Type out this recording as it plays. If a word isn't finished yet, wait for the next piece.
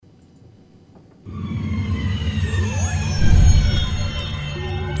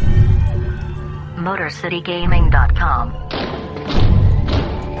MotorCityGaming.com.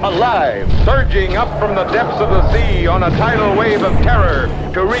 Alive, surging up from the depths of the sea on a tidal wave of terror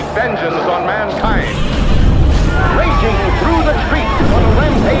to wreak vengeance on mankind. Raging through the streets on a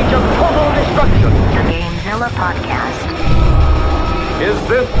rampage of total destruction. The Gamezilla Podcast. Is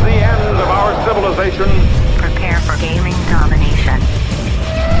this the end of our civilization? Prepare for gaming domination.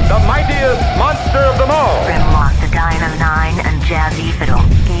 The mightiest monster of them all. Grimlock, the Dino 9, and Jazzy Fiddle.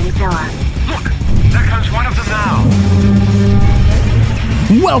 Gamezilla. Look, there comes one of them now.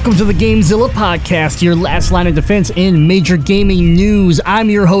 Welcome to the Gamezilla Podcast, your last line of defense in major gaming news. I'm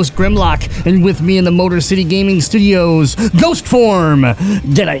your host, Grimlock, and with me in the Motor City Gaming Studios, Ghost Form,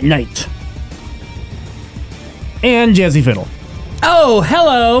 Deadite Knight, and Jazzy Fiddle. Oh,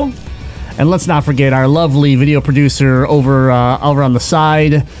 hello! And let's not forget our lovely video producer over on the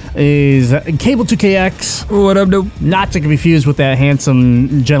side is Cable2KX. What up, dude? Not to be confused with that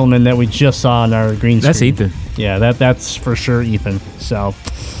handsome gentleman that we just saw on our green screen. That's Ethan. Yeah, that's for sure Ethan. So,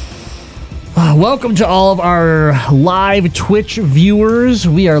 welcome to all of our live Twitch viewers.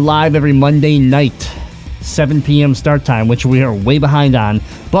 We are live every Monday night, 7 p.m. start time, which we are way behind on.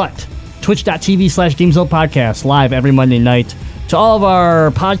 But twitch.tv/Gamezilla Podcast, live every Monday night. To all of our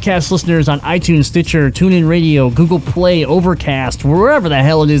podcast listeners on iTunes, Stitcher, TuneIn Radio, Google Play, Overcast, wherever the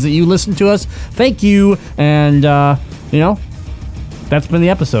hell it is that you listen to us, thank you. And, that's been the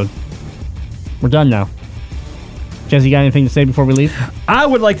episode. We're done now. Jesse, you got anything to say before we leave? I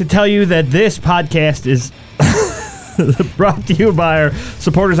would like to tell you that this podcast is brought to you by our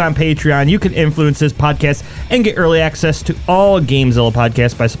supporters on Patreon. You can influence this podcast and get early access to all Gamezilla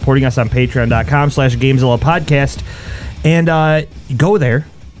podcasts by supporting us on patreon.com/Gamezilla Podcast. And go there,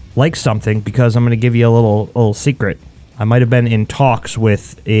 like something, because I'm going to give you a little secret. I might have been in talks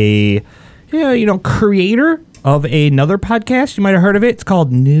with a creator of another podcast. You might have heard of it. It's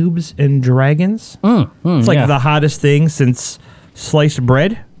called Noobs and Dragons. It's like the hottest thing since sliced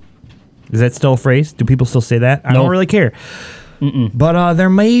bread. Is that still a phrase? Do people still say that? I don't really care. But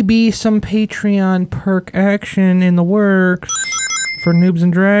there may be some Patreon perk action in the works for Noobs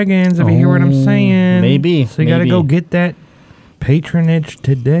and Dragons, if you hear what I'm saying. Maybe. So you got to go get that patronage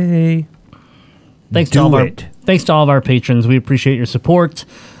today. Thanks to all of our patrons. We appreciate your support.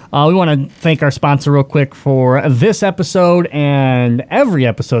 We want to thank our sponsor real quick for this episode and every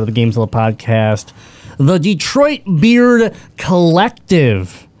episode of the Gamezilla Podcast, the Detroit Beard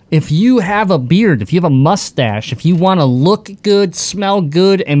Collective. If you have a beard, if you have a mustache, if you want to look good, smell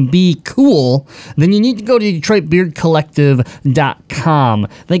good, and be cool, then you need to go to DetroitBeardCollective.com.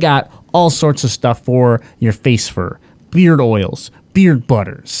 They got all sorts of stuff for your face fur. Beard oils, beard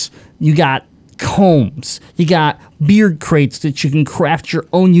butters. You got combs. You got beard crates that you can craft your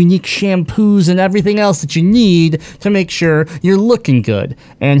own unique shampoos and everything else that you need to make sure you're looking good.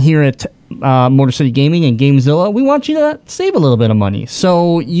 And here at Motor City Gaming and Gamezilla, we want you to save a little bit of money.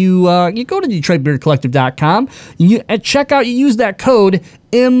 So you go to DetroitBeardCollective.com. At checkout, you use that code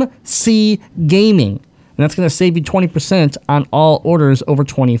MCGaming. And that's going to save you 20% on all orders over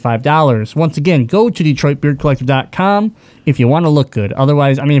 $25. Once again, go to DetroitBeardCollective.com if you want to look good.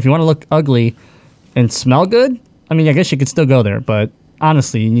 Otherwise, if you want to look ugly and smell good, I guess you could still go there. But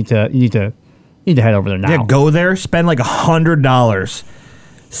honestly, you need to head over there now. Yeah, go there, spend like $100,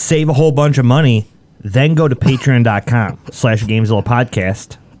 save a whole bunch of money, then go to Patreon.com/Gamezilla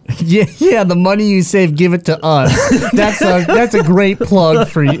Podcast. Yeah, the money you save, give it to us. That's a great plug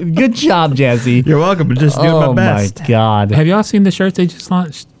for you. Good job, Jazzy. You're welcome. I'm just doing my best. Oh my God! Have y'all seen the shirts they just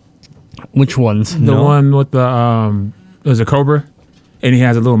launched? Which ones? The one with the there's a cobra, and he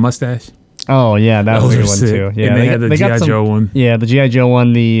has a little mustache. Oh yeah, that was a good one too. Yeah, and they had the G.I. Joe one. Yeah, the G.I. Joe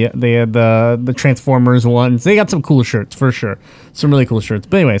one. They had the Transformers ones. They got some cool shirts for sure. Some really cool shirts.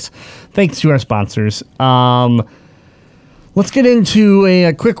 But anyways, thanks to our sponsors. Let's get into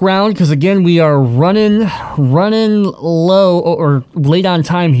a quick round because again we are running low or late on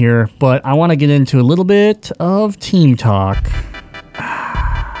time here. But I want to get into a little bit of team talk.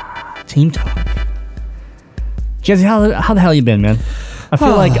 Team talk. Jazzy, how the hell you been, man? I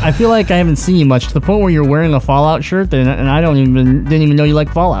feel like I haven't seen you much to the point where you're wearing a Fallout shirt, and I didn't even know you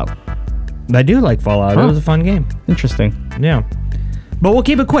like Fallout. I do like Fallout. It was a fun game. Interesting. Yeah, but we'll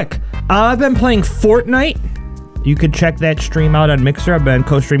keep it quick. I've been playing Fortnite. You could check that stream out on Mixer. I've been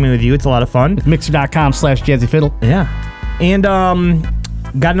co-streaming with you. It's a lot of fun. Mixer.com/JazzyFiddle. Yeah, and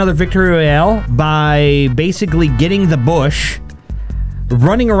got another victory royale by basically getting the bush,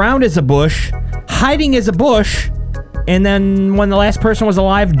 running around as a bush, hiding as a bush. And then when the last person was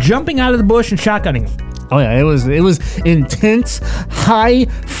alive, jumping out of the bush and shotgunning him. Oh yeah, it was intense, high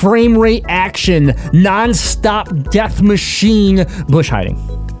frame rate action, non-stop death machine bush hiding.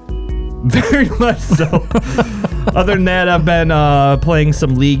 Very much so. Other than that, I've been playing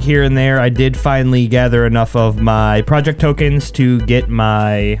some League here and there. I did finally gather enough of my project tokens to get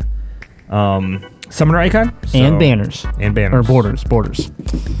my summoner icon. And banners. And banners. Or borders.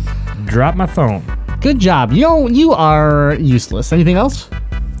 Drop my phone. Good job. You are useless. Anything else?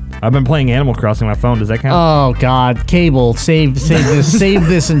 I've been playing Animal Crossing on my phone. Does that count? Oh, God. Cable, save this save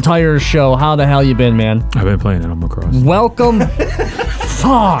this entire show. How the hell you been, man? I've been playing Animal Crossing. Welcome.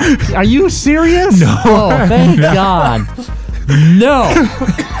 Fuck. Are you serious? No. Oh, thank God. No.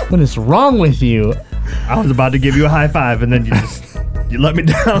 What is wrong with you? I was about to give you a high five, and then you let me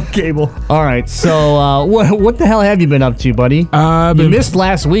down, Cable. All right, so what the hell have you been up to, buddy? You missed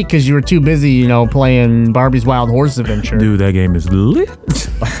last week because you were too busy, playing Barbie's Wild Horse Adventure. Dude, that game is lit.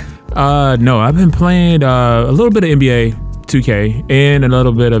 No, I've been playing a little bit of NBA 2K and a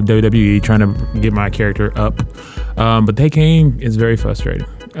little bit of WWE, trying to get my character up. But that game is very frustrating.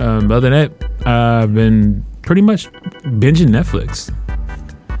 Other than that, I've been pretty much binging Netflix.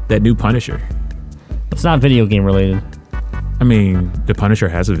 That new Punisher. It's not video game related. I mean, the Punisher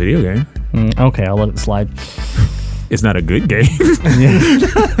has a video game. Okay, I'll let it slide. It's not a good game.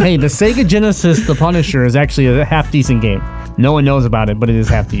 Hey, the Sega Genesis The Punisher is actually a half-decent game. No one knows about it, but it is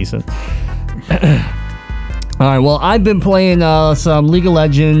half-decent. All right, well, I've been playing some League of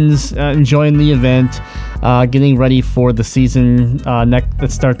Legends, enjoying the event, getting ready for the season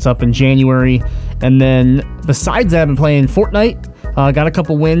that starts up in January. And then besides that, I've been playing Fortnite. Got a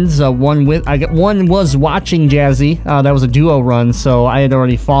couple wins. One was watching Jazzy. That was a duo run, so I had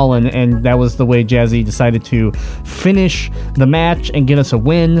already fallen, and that was the way Jazzy decided to finish the match and get us a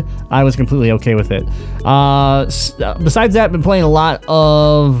win. I was completely okay with it. Besides that, I've been playing a lot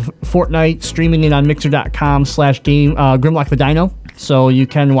of Fortnite, streaming it on Mixer.com/game Grimlock the Dino. So you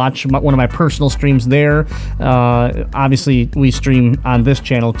can watch one of my personal streams there. Obviously, we stream on this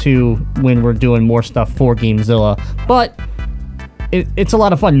channel too when we're doing more stuff for GameZilla. But it's a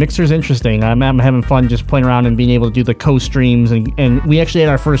lot of fun. Mixer's interesting. I'm having fun just playing around and being able to do the co-streams. And we actually had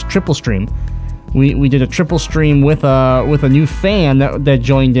our first triple stream. We did a triple stream with a new fan that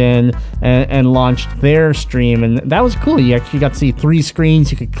joined in and launched their stream, and that was cool. You actually got to see 3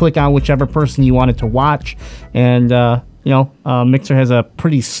 screens. You could click on whichever person you wanted to watch, and Mixer has a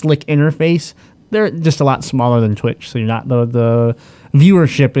pretty slick interface. They're just a lot smaller than Twitch, so you're not the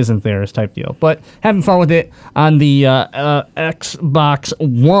viewership isn't theirs type deal. But having fun with it on the Xbox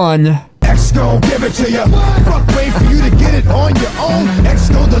One. X gon' give it to you. Fuck, wait for you to get it on your own. X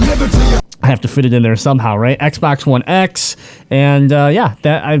gon' deliver to you. I have to fit it in there somehow, right? Xbox One X, and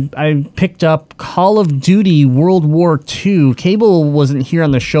that I picked up Call of Duty World War II. Cable wasn't here on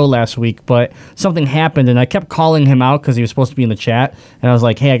the show last week, but something happened, and I kept calling him out because he was supposed to be in the chat, and I was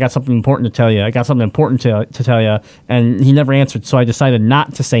like, hey, I got something important to tell you. I got something important to tell you, and he never answered, so I decided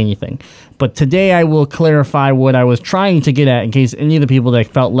not to say anything. But today I will clarify what I was trying to get at in case any of the people that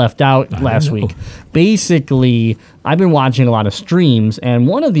felt left out last week. Basically, I've been watching a lot of streams, and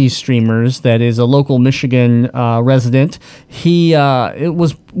one of these streamers that is a local Michigan resident, he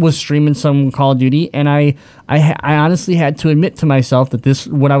was streaming some Call of Duty, and I honestly had to admit to myself that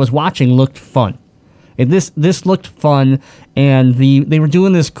what I was watching looked fun. This looked fun, and they were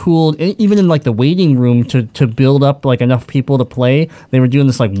doing this cool, even in like the waiting room to build up like enough people to play. They were doing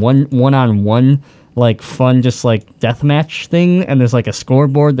this like one-on-one like fun just like deathmatch thing, and there's like a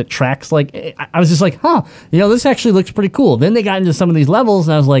scoreboard that tracks like I was just like, this actually looks pretty cool. Then they got into some of these levels,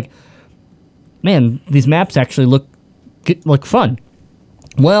 and I was like, man, these maps actually look fun.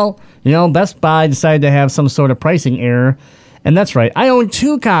 Well, Best Buy decided to have some sort of pricing error. And that's right, I own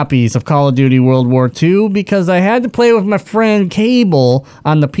 2 copies of Call of Duty World War II because I had to play with my friend Cable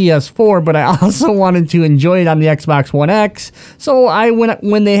on the PS4, but I also wanted to enjoy it on the Xbox One X. So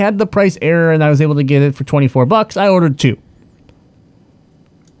when they had the price error and I was able to get it for $24, I ordered 2.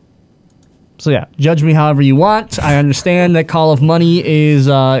 So yeah, judge me however you want. I understand that Call of Money is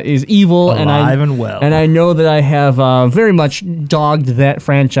evil, Alive and well. And I know that I have very much dogged that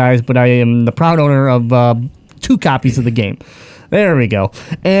franchise, but I am the proud owner of 2 copies of the game. There we go.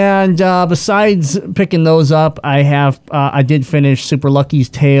 And besides picking those up, I did finish Super Lucky's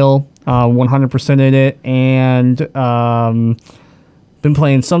Tale, 100% in it, and been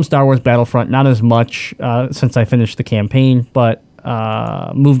playing some Star Wars Battlefront, not as much since I finished the campaign, but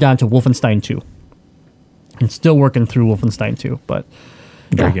moved on to Wolfenstein 2. And still working through Wolfenstein 2, but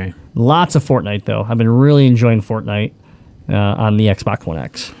Great game. Lots of Fortnite though. I've been really enjoying Fortnite on the Xbox One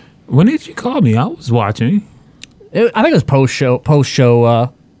X. When did you call me? I was watching. I think it was post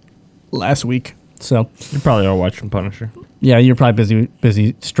show last week. So You probably are watching Punisher. yeah, you're probably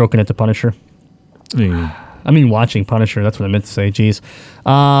busy stroking it to Punisher. I mean, I mean watching Punisher. That's what I meant to say. Jeez.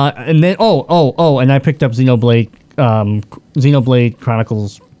 And then and I picked up Xenoblade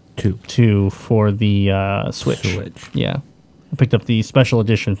Chronicles 2 for the Switch. Yeah, I picked up the special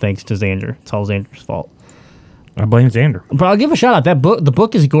edition thanks to Xander. It's all Xander's fault. I blame Xander. But I'll give a shout out. That book, the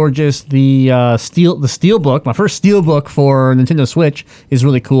book is gorgeous. The steel book, my first steel book for Nintendo Switch, is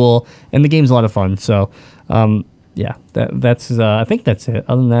really cool, and the game's a lot of fun. So, yeah, that's I think that's it.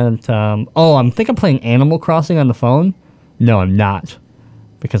 Other than that, I think I'm playing Animal Crossing on the phone. No, I'm not,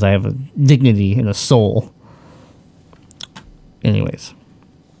 because I have a dignity and a soul. Anyways,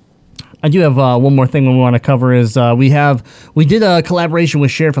 I do have one more thing we want to cover. Is we did a collaboration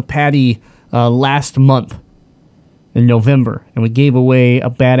with Sheriff of Patty last month. In November, and we gave away a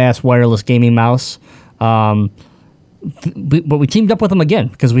badass wireless gaming mouse. But we teamed up with them again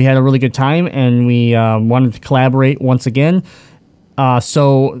because we had a really good time, and we wanted to collaborate once again.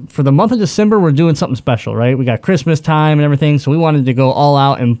 So for the month of December, we're doing something special, right? We got Christmas time and everything, so we wanted to go all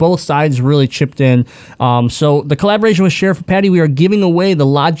out, and both sides really chipped in. So the collaboration with Sheriff Patty, we are giving away the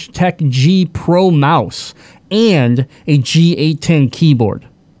Logitech G Pro mouse and a G810 keyboard.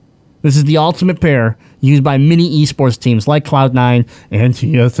 This is the ultimate pair used by many esports teams like Cloud9 and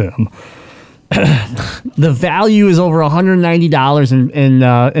TSM. The value is over $190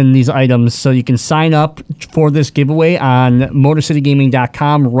 in these items, so you can sign up for this giveaway on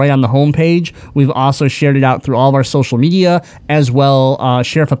MotorCityGaming.com right on the homepage. We've also shared it out through all of our social media as well.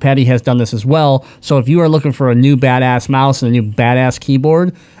 Sheriff of Patty has done this as well. So if you are looking for a new badass mouse and a new badass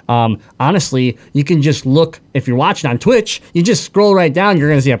keyboard, honestly, you can just look, if you're watching on Twitch, you just scroll right down, you're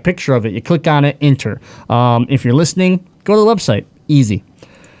going to see a picture of it. You click on it, enter. If you're listening, go to the website. Easy.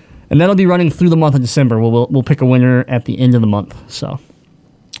 And that'll be running through the month of December. We'll pick a winner at the end of the month. So,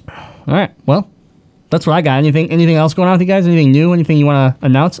 all right. Well, that's what I got. Anything else going on with you guys? Anything new? Anything you want to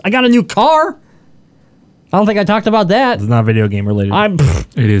announce? I got a new car. I don't think I talked about that. It's not video game related.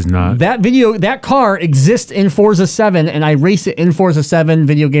 It is not. That car exists in Forza 7, and I race it in Forza 7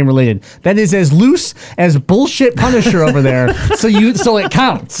 video game related. That is as loose as bullshit Punisher over there. So it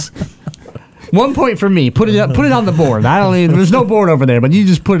counts. 1 point for me. Put it on the board. There's no board over there, but you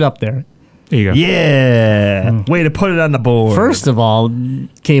just put it up there. There you go. Yeah. Way to put it on the board. First of all,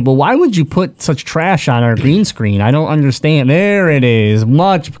 Cable, why would you put such trash on our green screen? I don't understand. There it is.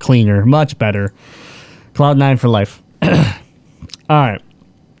 Much cleaner. Much better. Cloud9 for life. All right.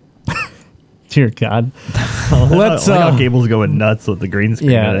 Dear God. Let's. How Cable's going nuts with the green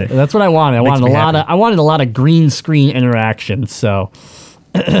screen. Yeah, today. that's what I wanted. I wanted a lot of green screen interaction. So.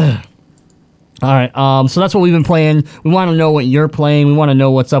 All right, so that's what we've been playing. We want to know what you're playing. We want to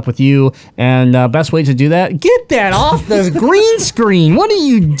know what's up with you. And best way to do that, get that off the green screen. What are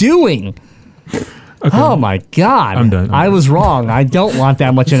you doing? Okay. Oh, my God. I'm done. I was wrong. I don't want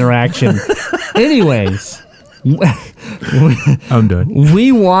that much interaction. Anyways. I'm done.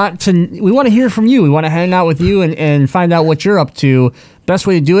 We want to hear from you. We want to hang out with you and find out what you're up to. Best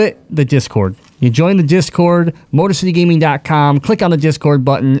way to do it, the Discord. You join the Discord, MotorCityGaming.com. Click on the Discord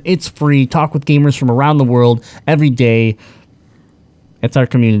button. It's free. Talk with gamers from around the world every day. It's our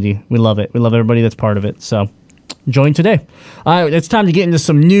community. We love it. We love everybody that's part of it. So join today. All right, it's time to get into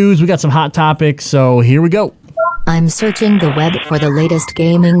some news. We got some hot topics, so here we go. I'm searching the web for the latest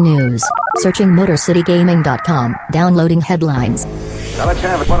gaming news. Searching MotorCityGaming.com. Downloading headlines. Now let's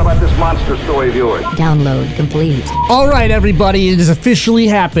have it. What about this monster story of yours? Download complete. All right, everybody, it has officially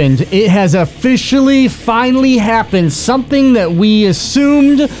happened. It has finally happened. Something that we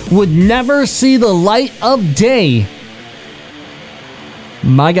assumed would never see the light of day.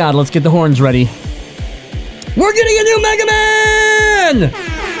 My God, let's get the horns ready. We're getting a new Mega Man!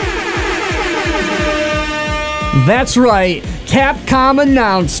 That's right. Capcom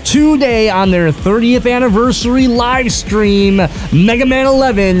announced today on their 30th anniversary live stream, Mega Man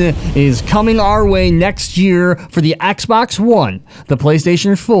 11 is coming our way next year for the Xbox One, the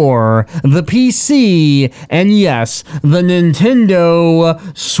PlayStation 4, the PC, and yes, the Nintendo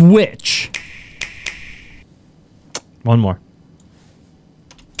Switch. One more.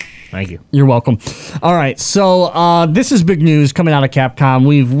 Thank you. You're welcome. All right, so this is big news coming out of Capcom.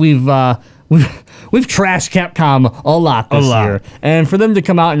 We've trashed Capcom a lot this year, and for them to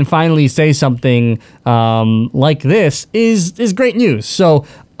come out and finally say something like this is great news. So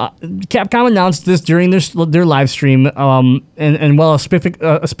Capcom announced this during their live stream, and while a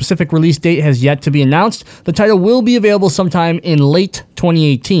specific release date has yet to be announced, the title will be available sometime in late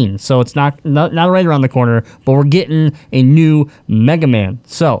 2018. So it's not right around the corner, but we're getting a new Mega Man.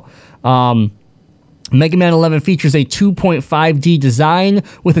 So. Mega Man 11 features a 2.5D design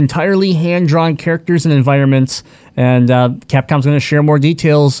with entirely hand-drawn characters and environments, and Capcom's going to share more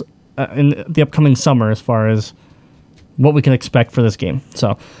details in the upcoming summer as far as what we can expect for this game.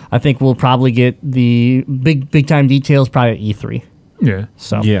 So I think we'll probably get the big time details probably at E3. Yeah.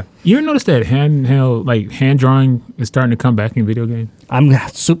 So Yeah. You ever notice that handheld, like hand drawing, is starting to come back in video games?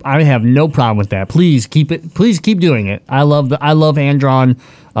 I have no problem with that. Please keep it. Please keep doing it. I love hand drawn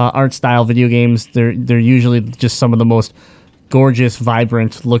art style video games. They're usually just some of the most gorgeous,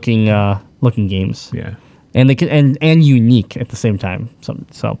 vibrant looking games. Yeah. And they can and unique at the same time.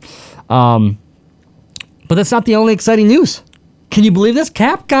 But that's not the only exciting news. Can you believe this?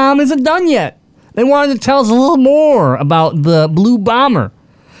 Capcom isn't done yet. They wanted to tell us a little more about the Blue Bomber.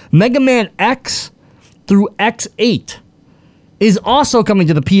 Mega Man X through X8 is also coming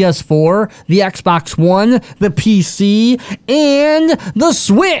to the PS4, the Xbox One, the PC, and the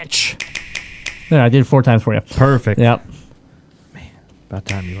Switch. Yeah, I did it 4 times for you. Perfect. Yep. About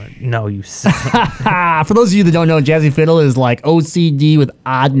time you went. No, you suck. For those of you that don't know, Jazzy Fiddle is like OCD with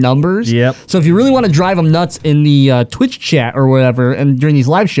odd numbers. Yep. So if you really want to drive them nuts in the Twitch chat or whatever, and during these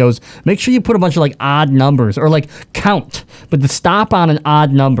live shows, make sure you put a bunch of like odd numbers or like count, but to stop on an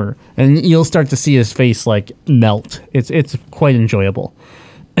odd number, and you'll start to see his face like melt. It's quite enjoyable.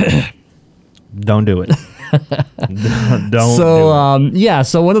 Don't do it. Don't.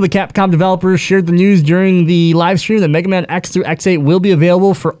 So one of the Capcom developers shared the news during the live stream that Mega Man X through X8 will be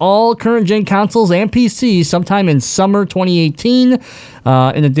available for all current gen consoles and PC sometime in summer 2018. In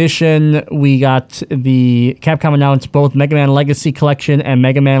addition, we got the Capcom announced both Mega Man Legacy Collection and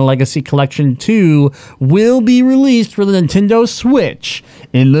Mega Man Legacy Collection 2 will be released for the Nintendo Switch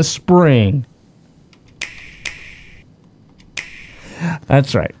in the spring.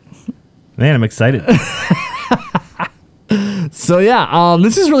 That's right. Man, I'm excited. So yeah,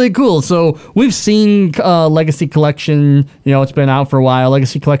 this is really cool. So we've seen Legacy Collection, it's been out for a while.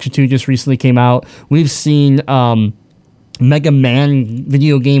 Legacy Collection 2 just recently came out. We've seen Mega Man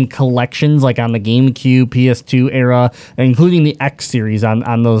video game collections like on the GameCube, PS2 era, including the X series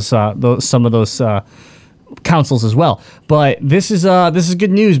on those some of those consoles as well. But this is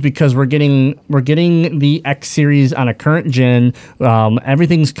good news because we're getting the X series on a current gen.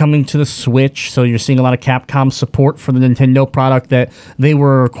 Everything's coming to the Switch, so you're seeing a lot of Capcom support for the Nintendo product that they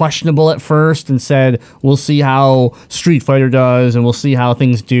were questionable at first and said we'll see how Street Fighter does and we'll see how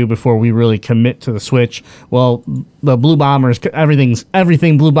things do before we really commit to the Switch. Well, the Blue Bomber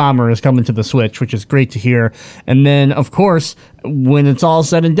everything Blue Bomber is coming to the Switch, which is great to hear. And then of course, when it's all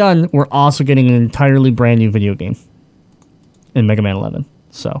said and done, we're also getting an entirely brand new video game in Mega Man 11.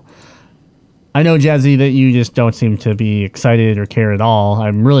 So I know, Jazzy, that you just don't seem to be excited or care at all.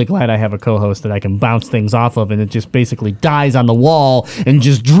 I'm really glad I have a co-host that I can bounce things off of, and it just basically dies on the wall and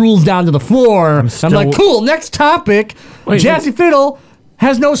just drools down to the floor. I'm like, cool, next topic. Jazzy Fiddle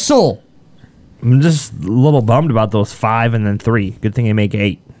has no soul. I'm just a little bummed about those 5 and then 3. Good thing they make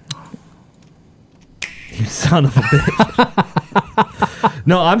 8. You son of a bitch.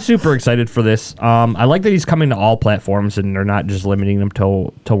 No, I'm super excited for this. I like that he's coming to all platforms and they're not just limiting them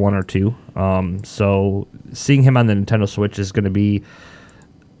to 1 or 2. So seeing him on the Nintendo Switch is going to be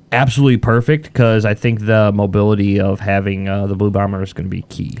absolutely perfect because I think the mobility of having the Blue Bomber is going to be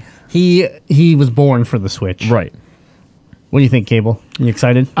key. He was born for the Switch. Right. What do you think, Cable? You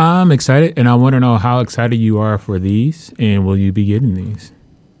excited? I'm excited, and I want to know how excited you are for these, and will you be getting these?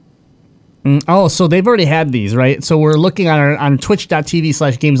 So they've already had these, right? So we're looking on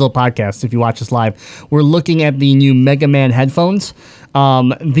twitch.tv/Gamezilla Podcast. If you watch us live, we're looking at the new Mega Man headphones.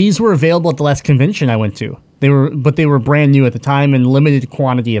 These were available at the last convention I went to. They were brand new at the time and limited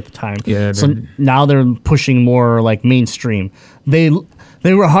quantity at the time. Yeah. So now they're pushing more like mainstream. They were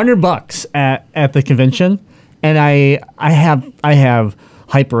 $100 at the convention, and I have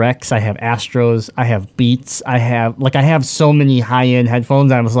HyperX, I have Astros, I have Beats, I have so many high-end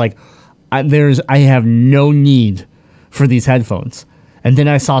headphones. I was like, I have no need for these headphones. And then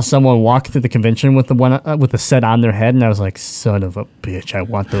I saw someone walk through the convention with the one with the set on their head, and I was like, son of a bitch, I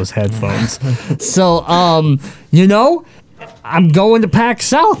want those headphones. So, I'm going to PAX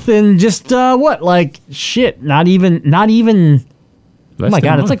South in just not even. Oh my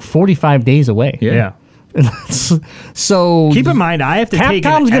God, it's like 45 days away. Yeah. So keep in mind, I have to take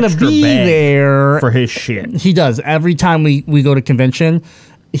an Capcom's gonna extra be bag there for his shit. He does every time we go to convention.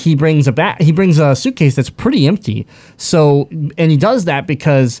 He brings a suitcase that's pretty empty. So, and he does that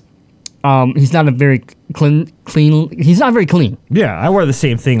because he's not a very clean. He's not very clean. Yeah, I wear the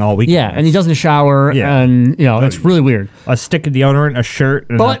same thing all week. Yeah, and he doesn't shower. Yeah. And it's really weird. A stick of deodorant, a shirt,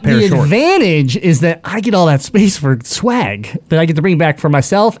 and But a pair the of shorts. advantage is that I get all that space for swag that I get to bring back for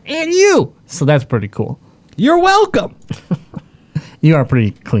myself and you. So that's pretty cool. You're welcome. You are a pretty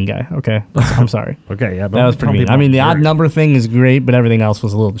clean guy. Okay, I'm sorry. Okay, yeah. That was pretty mean. I mean, the odd number thing is great, but everything else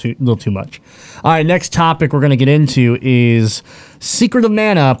was a little too much. All right, next topic we're going to get into is Secret of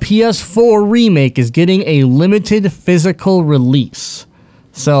Mana PS4 remake is getting a limited physical release.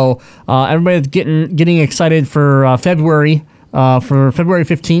 So everybody's getting excited for February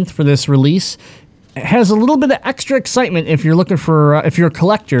 15th for this release. It has a little bit of extra excitement if you're looking for if you're a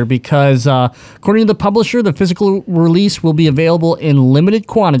collector, because according to the publisher, the physical release will be available in limited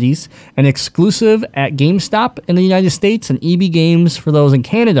quantities and exclusive at GameStop in the United States and EB Games for those in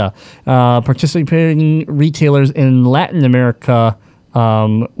Canada. Participating retailers in Latin America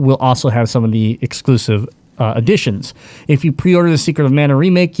will also have some of the exclusive editions. If you pre-order the Secret of Mana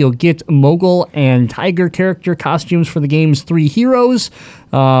remake, you'll get Mogul and Tiger character costumes for the game's 3 heroes.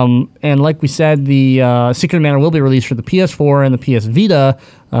 And like we said, the Secret of Mana will be released for the PS4 and the PS Vita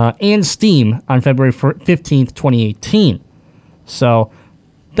and Steam on February 15th, 2018. So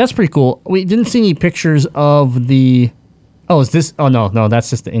that's pretty cool. We didn't see any pictures of the... Oh, is this... Oh, no, that's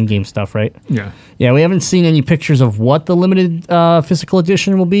just the in-game stuff, right? Yeah. Yeah, we haven't seen any pictures of what the limited physical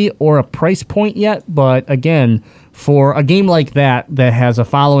edition will be or a price point yet, but again, for a game like that has a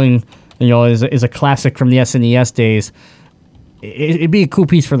following, is a classic from the SNES days, it'd be a cool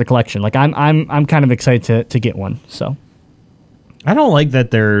piece for the collection. Like, I'm kind of excited to get one, so. I don't like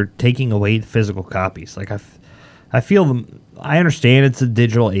that they're taking away the physical copies. Like, I feel... I understand it's a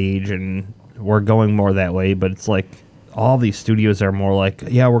digital age and we're going more that way, but it's like... all these studios are more like,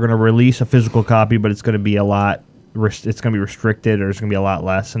 yeah, we're going to release a physical copy, but it's going to be a lot, it's going to be restricted, or it's going to be a lot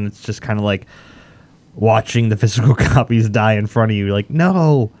less, and it's just kind of like watching the physical copies die in front of you. Like,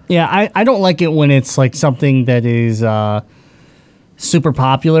 no. Yeah, I don't like it when it's like something that is super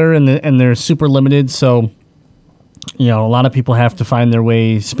popular and they're super limited, so, a lot of people have to find their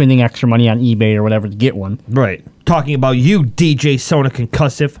way spending extra money on eBay or whatever to get one. Right. Talking about you, DJ Sona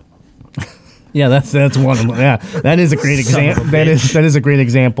Concussive. Yeah, that's one of them. Yeah, that is a great example. That is a great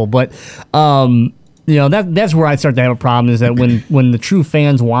example. But that's where I start to have a problem, is that when the true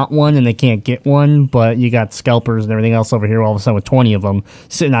fans want one and they can't get one, but you got scalpers and everything else over here all of a sudden with 20 of them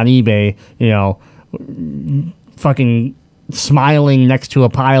sitting on eBay, fucking smiling next to a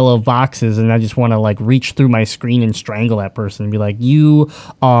pile of boxes, and I just want to like reach through my screen and strangle that person and be like, you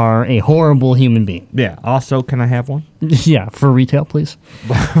are a horrible human being. Yeah. Also, can I have one? Yeah, for retail, please.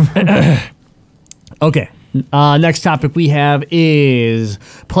 Okay, next topic we have is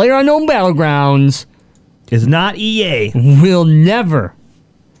PlayerUnknown Battlegrounds is not EA. Will never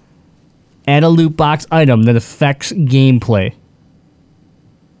add a loot box item that affects gameplay.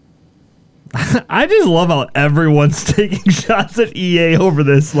 I just love how everyone's taking shots at EA over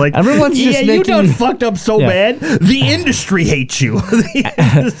this. Like, everyone's EA, just you done fucked up so bad. The industry hates you.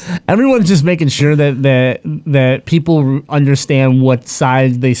 Everyone's just making sure that people understand what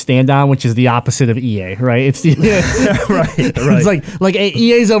side they stand on, which is the opposite of EA, right? It's the right. It's like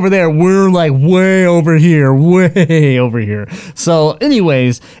EA's over there, we're like way over here. So,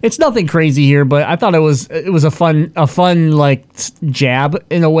 anyways, it's nothing crazy here, but I thought it was a fun like jab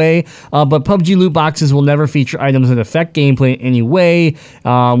in a way. But PUBG loot boxes will never feature items that affect gameplay in any way,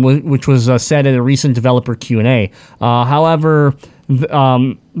 which was said at a recent developer Q&A. However,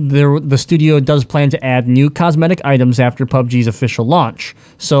 the studio does plan to add new cosmetic items after PUBG's official launch.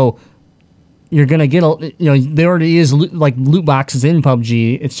 So you're gonna get there already is loot boxes in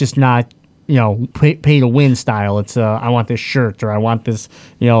PUBG. It's just not pay to win style. It's I want this shirt, or I want this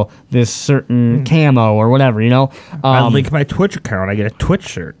this certain camo or whatever. I link my Twitch account. I get a Twitch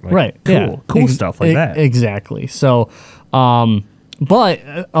shirt. Like, right. Cool stuff like that. Exactly. So, but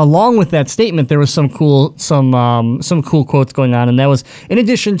along with that statement, there was some cool quotes going on, and that was, in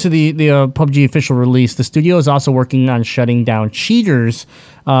addition to the PUBG official release, the studio is also working on shutting down cheaters,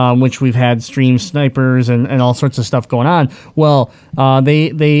 which we've had stream snipers and all sorts of stuff going on. Well,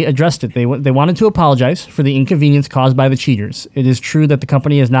 they addressed it. They wanted to apologize for the inconvenience caused by the cheaters. It is true that the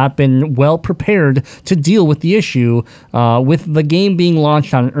company has not been well prepared to deal with the issue with the game being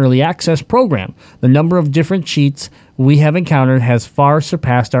launched on an early access program. The number of different cheats we have encountered has far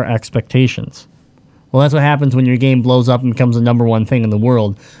surpassed our expectations. Well, that's what happens when your game blows up and becomes the number one thing in the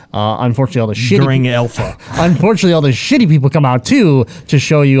world. Unfortunately, all the shitty during alpha. Unfortunately, all the shitty people come out too to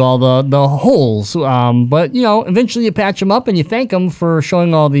show you all the holes. But eventually you patch them up and you thank them for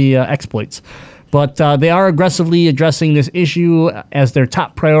showing all the exploits. But they are aggressively addressing this issue as their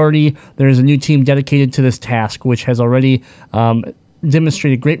top priority. There is a new team dedicated to this task, which has already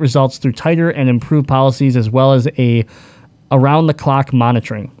demonstrated great results through tighter and improved policies, as well as a around-the-clock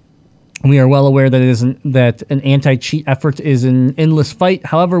monitoring. We are well aware that an anti-cheat effort is an endless fight.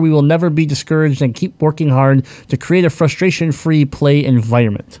 However, we will never be discouraged and keep working hard to create a frustration-free play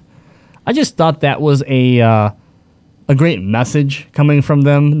environment. I just thought that was a great message coming from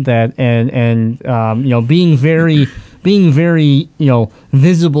them, that and being very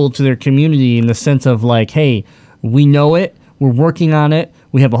visible to their community in the sense of like, hey, we know it, we're working on it.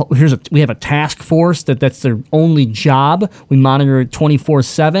 We have a task force that's their only job. We monitor it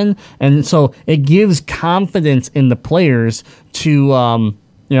 24/7, and so it gives confidence in the players to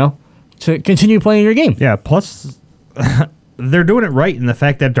continue playing your game. Yeah. Plus, they're doing it right in the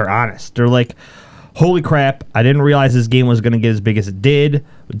fact that they're honest. They're like, holy crap, I didn't realize this game was going to get as big as it did.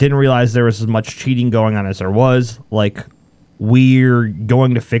 Didn't realize there was as much cheating going on as there was. Like, we're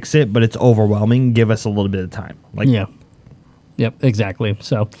going to fix it, but it's overwhelming. Give us a little bit of time. Like, yeah. Yep, exactly.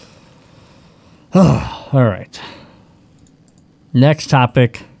 So, all right. Next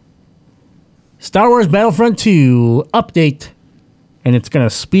topic. Star Wars Battlefront 2 update, and it's going to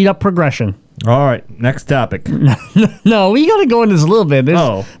speed up progression. All right, next topic. No, we got to go into this a little bit.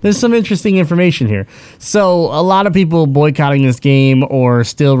 There's some interesting information here. So, a lot of people boycotting this game or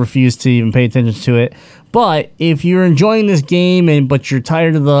still refuse to even pay attention to it. But if you're enjoying this game but you're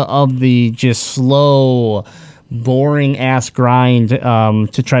tired of the just slow, boring ass grind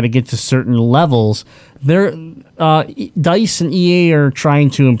to try to get to certain levels, DICE and EA are trying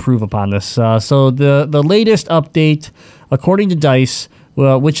to improve upon this. So the latest update, according to DICE,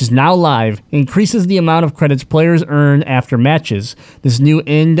 which is now live, increases the amount of credits players earn after matches. This new the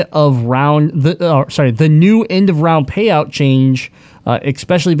new end of round payout change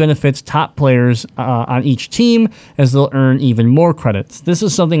especially benefits top players on each team, as they'll earn even more credits. This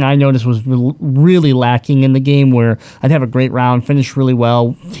is something I noticed was really lacking in the game, where I'd have a great round, finish really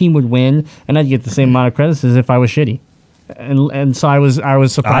well, team would win, and I'd get the same amount of credits as if I was shitty. And so I was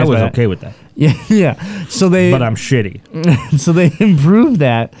surprised. I was by okay with that. Yeah. But I'm shitty. So they improved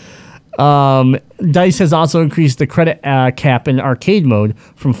that. DICE has also increased the credit cap in arcade mode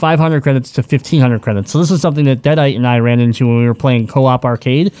from 500 credits to 1,500 credits. So this is something that Deadite and I ran into when we were playing co-op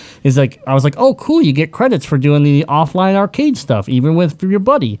arcade. I was like, oh, cool, you get credits for doing the offline arcade stuff, even for your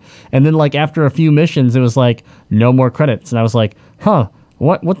buddy. And then after a few missions, it was like, no more credits. And I was like, huh,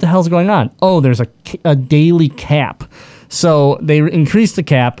 what the hell's going on? Oh, there's a daily cap. So they increased the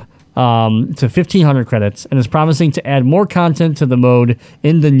cap to 1,500 credits, and is promising to add more content to the mode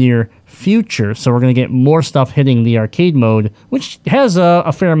in the near future. So we're going to get more stuff hitting the arcade mode, which has a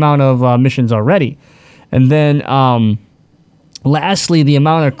fair amount of missions already. And then lastly, the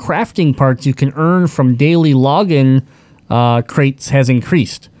amount of crafting parts you can earn from daily login crates has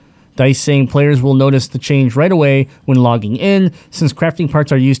increased. DICE saying players will notice the change right away when logging in. Since crafting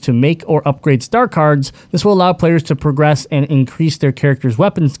parts are used to make or upgrade star cards, this will allow players to progress and increase their characters'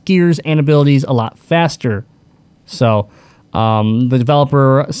 weapons, gears, and abilities a lot faster. So, the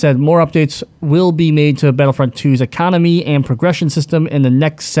developer said more updates will be made to Battlefront 2's economy and progression system in the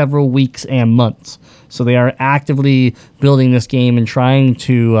next several weeks and months. So they are actively building this game and trying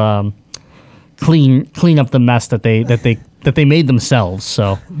to clean up the mess that they made themselves.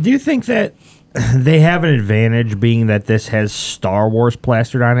 So, do you think that they have an advantage, being that this has Star Wars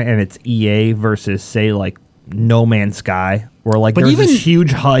plastered on it and it's EA versus, say, like No Man's Sky, where there was this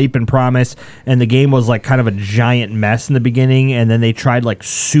huge hype and promise, and the game was kind of a giant mess in the beginning, and then they tried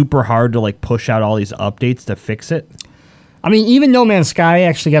super hard to push out all these updates to fix it? I mean, even No Man's Sky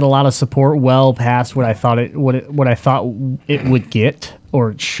actually got a lot of support, well past what I thought it would get,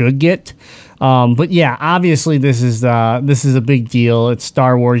 or it should get. But yeah, obviously this is a big deal. It's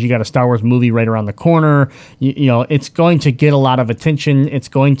Star Wars. You got a Star Wars movie right around the corner. You know, it's going to get a lot of attention. It's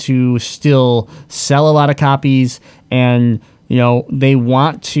going to still sell a lot of copies, and they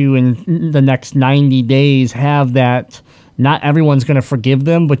want to, in the next 90 days, have that. Not everyone's going to forgive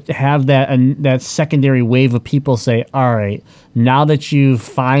them, but have that secondary wave of people say, all right, now that you've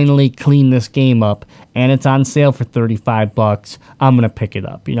finally cleaned this game up and it's on sale for $35, I'm going to pick it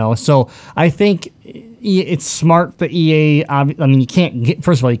up. So I think it's smart that EA, you can't,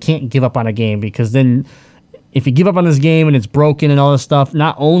 first of all, you can't give up on a game, because then if you give up on this game and it's broken and all this stuff,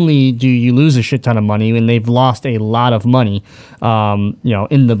 not only do you lose a shit ton of money, and they've lost a lot of money,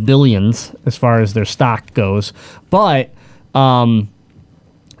 in the billions as far as their stock goes, but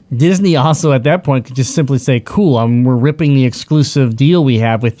Disney also at that point could just simply say, cool, we're ripping the exclusive deal we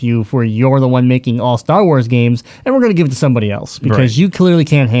have with you for you're the one making all Star Wars games, and we're going to give it to somebody else because you clearly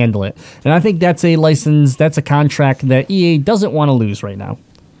can't handle it. And I think that's a license, that's a contract that EA doesn't want to lose right now.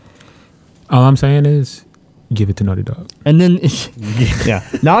 All I'm saying is, give it to Naughty Dog. And then, yeah,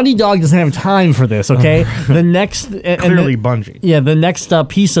 Naughty Dog doesn't have time for this, okay? The next... Clearly Bungie. Yeah, the next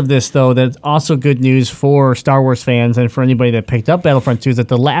piece of this, though, that's also good news for Star Wars fans and for anybody that picked up Battlefront 2 is that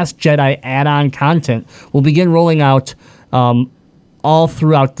the Last Jedi add-on content will begin rolling out all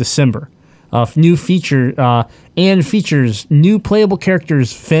throughout December. New feature and features new playable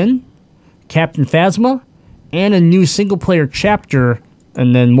characters Finn, Captain Phasma, and a new single-player chapter,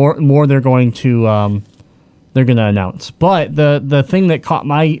 and then more they're going to announce. But the thing that caught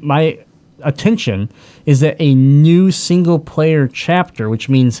my attention is that a new single-player chapter, which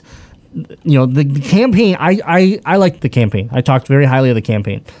means, the campaign. I liked the campaign. I talked very highly of the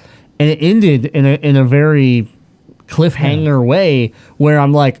campaign, and it ended in a very cliffhanger way where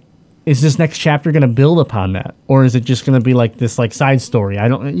I'm like, is this next chapter going to build upon that, or is it just going to be like this side story? I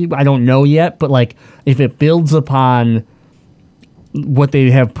don't know yet, but like if it builds upon what they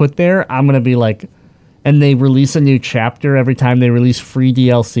have put there, I'm going to be like, and they release a new chapter every time they release free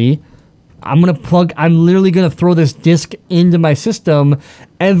DLC. I'm literally going to throw this disc into my system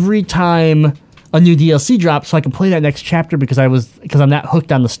every time a new DLC drops so I can play that next chapter because I'm not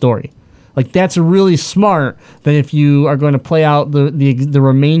hooked on the story. Like, that's really smart that if you are going to play out the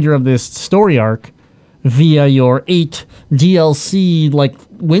remainder of this story arc via your 8 DLC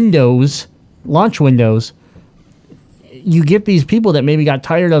launch windows, you get these people that maybe got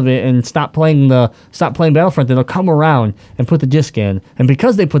tired of it and stopped playing Battlefront, that'll come around and put the disc in. And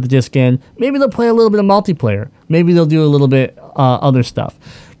because they put the disc in, maybe they'll play a little bit of multiplayer. Maybe they'll do a little bit other stuff.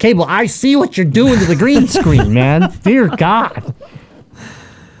 Cable, I see what you're doing to the green screen, man. Dear God.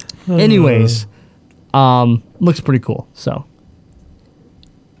 Anyways, looks pretty cool. So,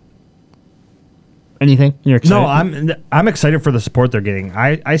 anything? You're excited? No, I'm excited for the support they're getting.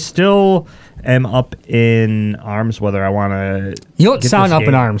 I still am up in arms whether I want to. You don't sound up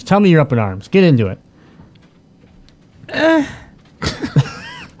in arms. Tell me you're up in arms. Get into it. I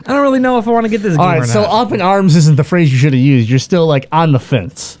don't really know if I want to get this game. All right, so up in arms isn't the phrase you should have used. You're still like on the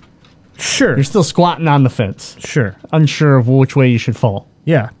fence. Sure. You're still squatting on the fence. Sure. Unsure of which way you should fall.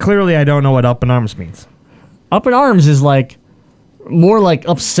 Yeah, clearly I don't know what up in arms means. Up in arms is like more like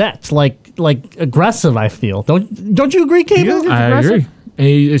upset, like aggressive. I feel. Don't you agree, Cable? I agree.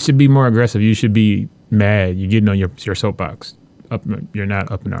 It should be more aggressive. You should be mad. You're getting on your soapbox. You're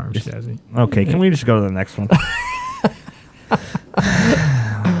not up in arms, Jazzy. Okay, can we just go to the next one?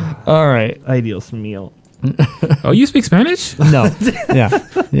 All right. Ideal meal. Oh, you speak Spanish? No. Yeah.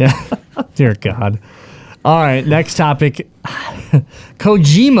 Dear God. All right, next topic.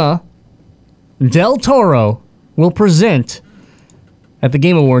 Kojima Del Toro will present at the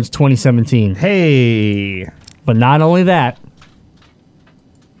Game Awards 2017. Hey. But not only that.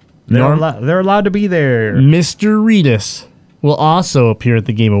 They're allowed to be there. Mr. Reedus will also appear at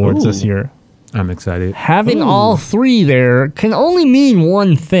the Game Awards this year. I'm excited. Having all three there can only mean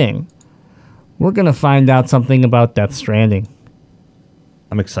one thing. We're going to find out something about Death Stranding.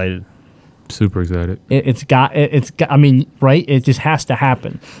 I'm excited. Super excited. It's got. I mean, right? It just has to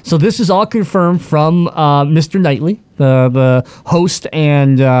happen. So this is all confirmed from Mr. Knightley, the host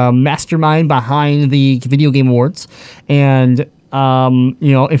and mastermind behind the Video Game Awards. And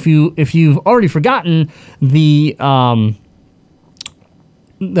if you've already forgotten, the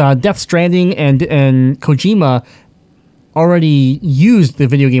Death Stranding and Kojima already used the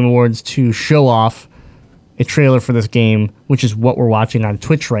Video Game Awards to show off a trailer for this game, which is what we're watching on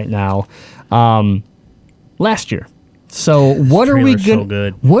Twitch right now, last year. So what are we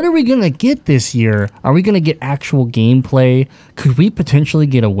gonna get this year? Are we gonna get actual gameplay? Could we potentially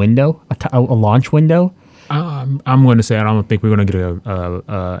get a window, a launch window? I'm going to say I don't think we're going to get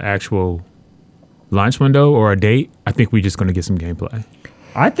a actual launch window or a date. I think we're just going to get some gameplay.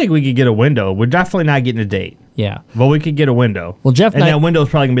 I think we could get a window. We're definitely not getting a date. Yeah. But we could get a window. Well, that window is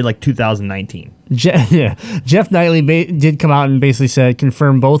probably going to be like 2019. Jeff Knightley did come out and basically said,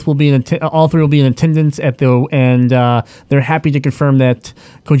 confirm both will be all three will be in attendance and they're happy to confirm that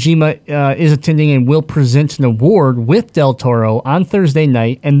Kojima is attending and will present an award with Del Toro on Thursday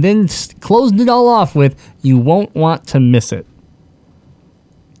night, and then closed it all off with, you won't want to miss it.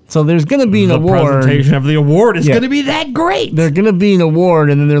 So there's going to be an award. The presentation of the award is going to be that great. There's going to be an award,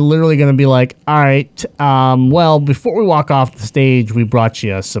 and then they're literally going to be like, all right, well, before we walk off the stage, we brought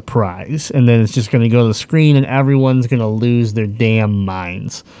you a surprise. And then it's just going to go to the screen, and everyone's going to lose their damn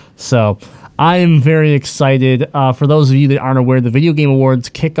minds. So I am very excited. For those of you that aren't aware, the Video Game Awards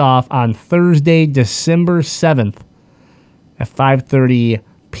kick off on Thursday, December 7th at 5:30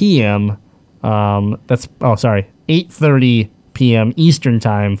 p.m. 8:30 p.m. Eastern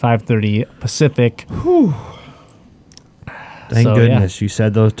Time, 5:30 Pacific. Thank goodness you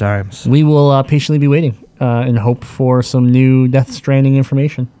said those times. We will patiently be waiting. and hope for some new Death Stranding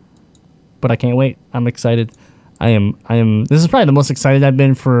information. But I can't wait. I'm excited. I am. This is probably the most excited I've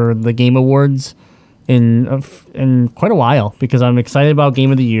been for the Game Awards in quite a while, because I'm excited about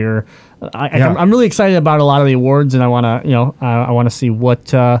Game of the Year. I'm really excited about a lot of the awards, and I want to, I want to see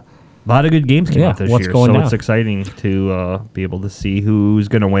what. A lot of good games came out this what's year, going so down. it's exciting to be able to see who's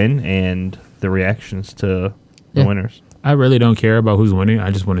going to win and the reactions to the winners. I really don't care about who's winning.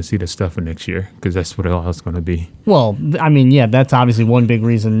 I just want to see the stuff for next year, because that's what all it's going to be. Well, I mean, yeah, that's obviously one big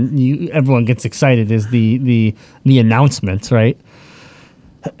reason everyone gets excited is the announcements, right?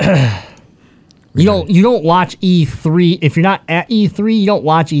 You don't watch E3 if you're not at E3. You don't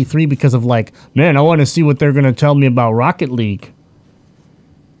watch E3 because of like, man, I want to see what they're going to tell me about Rocket League.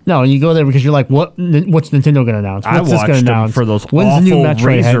 No, you go there because you're like, what's Nintendo going to announce? What's I this watched going to them announce? for those When's the new awful Metroid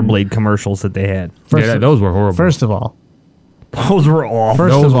Razor head? Blade commercials that they had. Those were horrible. First of all, Those were awful.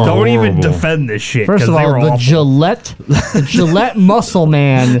 First of all- Don't even horrible. defend this shit. First 'cause of they all, were the awful. Gillette Muscle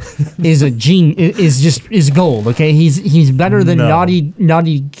Man is a gene. Is gold. Okay, he's better than No.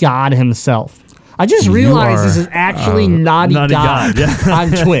 Naughty God himself. I just realized this is actually Naughty God Yeah. on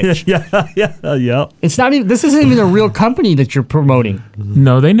Twitch. Yep. It's not even. This isn't even a real company that you're promoting.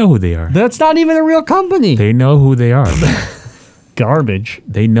 No, they know who they are. That's not even a real company. They know who they are. Garbage.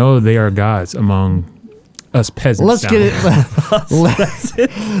 They know they are gods among us peasants. Let's get it.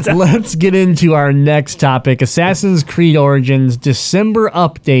 Let's get into our next topic. Assassin's Creed Origins December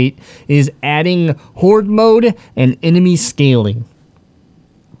update is adding horde mode and enemy scaling.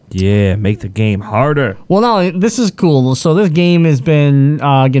 Yeah, make the game harder. Well, no, this is cool. So this game has been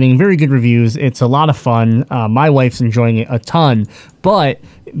getting very good reviews. It's a lot of fun. My wife's enjoying it a ton. But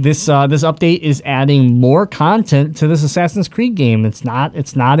this update is adding more content to this Assassin's Creed game. It's not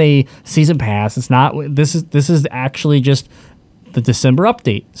a season pass. It's not. This is actually just the December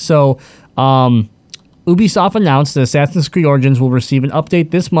update. So Ubisoft announced that Assassin's Creed Origins will receive an update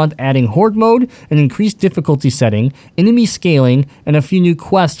this month, adding horde mode, an increased difficulty setting, enemy scaling, and a few new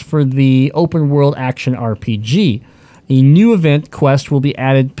quests for the open world action RPG. A new event quest will be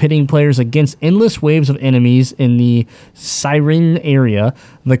added, pitting players against endless waves of enemies in the Siren area.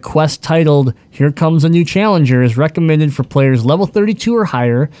 The quest, titled Here Comes a New Challenger, is recommended for players level 32 or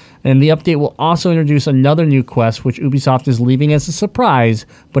higher, and the update will also introduce another new quest, which Ubisoft is leaving as a surprise,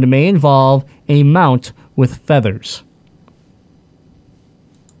 but it may involve a mount with feathers.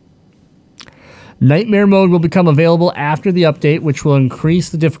 Nightmare mode will become available after the update, which will increase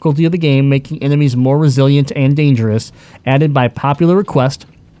the difficulty of the game, making enemies more resilient and dangerous. Added by popular request,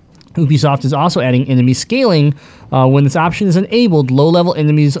 Ubisoft is also adding enemy scaling. When this option is enabled, low-level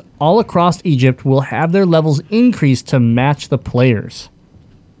enemies all across Egypt will have their levels increased to match the players.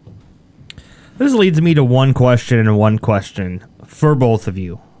 This leads me to one question for both of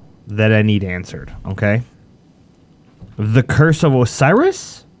you that I need answered, okay? The Curse of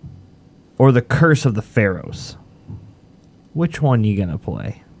Osiris or the Curse of the Pharaohs? Which one you gonna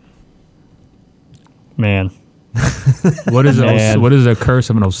play? Man. What is Man. what is the curse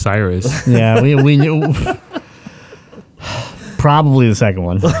of an Osiris? Yeah, we knew. Probably the second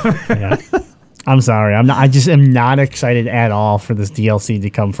one. Yeah. I'm sorry. I just am not excited at all for this DLC to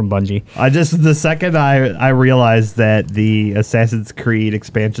come from Bungie. The second I realized that the Assassin's Creed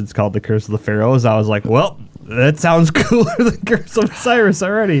expansion's called the Curse of the Pharaohs, I was like, well, that sounds cooler than Curse of Osiris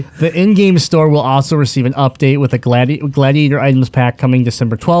already. The in-game store will also receive an update with a Gladiator items pack coming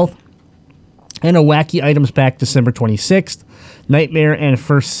December 12th and a Wacky items pack December 26th. Nightmare and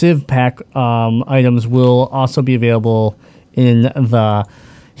First Civ pack items will also be available in the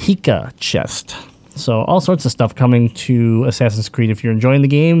Hika chest. So all sorts of stuff coming to Assassin's Creed. If you're enjoying the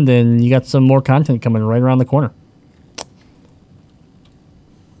game, then you got some more content coming right around the corner.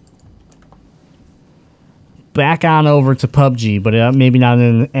 Back on over to PUBG, but maybe not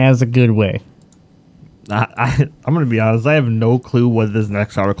in as a good way. I'm going to be honest, I have no clue what this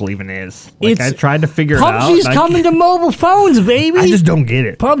next article even is. Like, It's- I tried to figure it out. PUBG's and coming to mobile phones, baby. I just don't get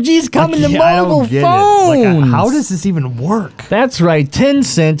it. PUBG's coming to I don't mobile get phones. it. Like, how does this even work? That's right.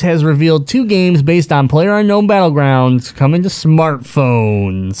 Tencent has revealed 2 games based on PlayerUnknown Battlegrounds coming to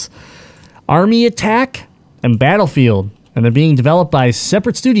smartphones. Army Attack and Battlefield. And they're being developed by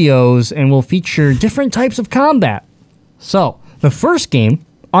separate studios and will feature different types of combat. So, the first game,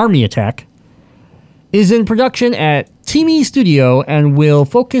 Army Attack, is in production at Teamy Studio and will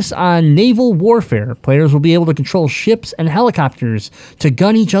focus on naval warfare. Players will be able to control ships and helicopters to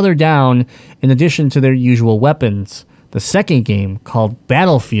gun each other down in addition to their usual weapons. The second game, called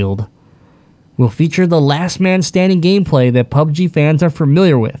Battlefield, will feature the last man standing gameplay that PUBG fans are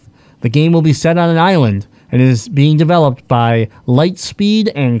familiar with. The game will be set on an island and is being developed by Lightspeed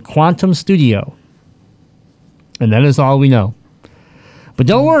and Quantum Studio. And that is all we know. But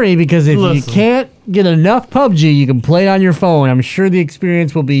don't worry, because if you can't get enough PUBG, you can play it on your phone. I'm sure the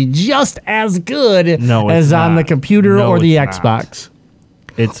experience will be just as good as on the computer or the Xbox.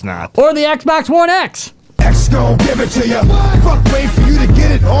 It's not. Or the Xbox One X. X gon' give it to you. Fuck, wait for you to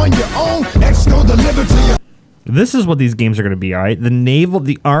get it on your own. X gon' deliver to you. This is what these games are going to be, all right?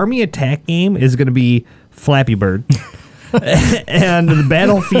 The Army attack game is going to be Flappy Bird. And the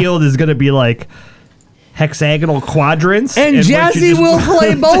Battlefield is going to be like hexagonal quadrants. And Jazzy will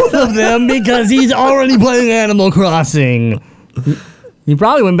play both of them because he's already playing Animal Crossing. You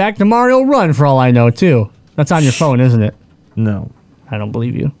probably went back to Mario Run for all I know, too. That's on your phone, isn't it? No. I don't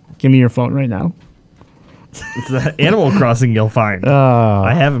believe you. Give me your phone right now. It's the Animal Crossing you'll find.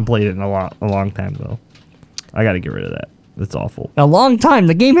 I haven't played it in a long time, though. I got to get rid of that. It's awful. A long time.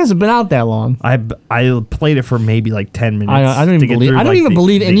 The game hasn't been out that long. I played it for maybe like 10 minutes. I don't even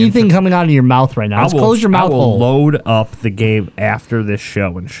believe anything coming out of your mouth right now. Just close your mouth hole. I will load up the game after this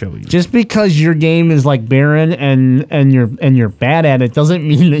show and show you. Just because your game is like barren and you're bad at it doesn't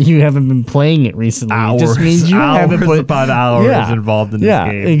mean that you haven't been playing it recently. It just means you haven't put hours involved in this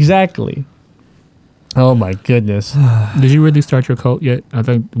game. Yeah, exactly. Oh my goodness. Did you really start your cult yet? I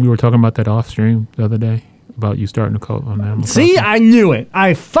think we were talking about that off stream the other day. About you starting a cult on Animal Crossing. See, I knew it.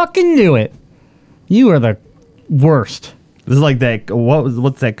 I fucking knew it. You are the worst. This is like that.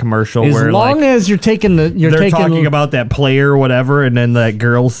 What's that commercial as where long like as you're taking the they're talking about that player or whatever, and then that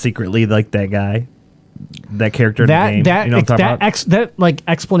girl's secretly like that guy, that character in the game. That you know what I'm talking about? That like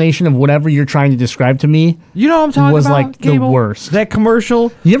explanation of whatever you're trying to describe to me. You know what I'm talking was about? Like the worst. That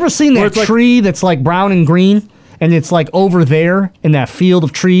commercial. You ever seen that tree that's like brown and green? And it's like over there in that field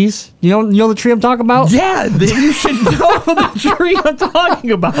of trees. You know the tree I'm talking about? Yeah, you should know the tree I'm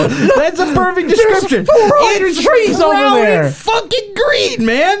talking about. That's a perfect description. There's 400 trees over there. It's fucking green,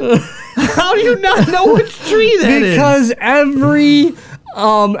 man. How do you not know which tree that is? Because every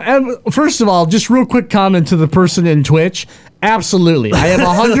first of all, just real quick comment to the person in Twitch. Absolutely. I have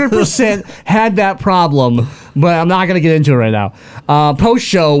 100% had that problem, but I'm not going to get into it right now.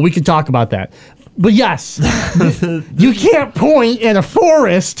 Post-show, we can talk about that. But yes, you can't point at a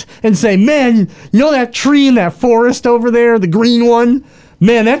forest and say, man, you know that tree in that forest over there, the green one?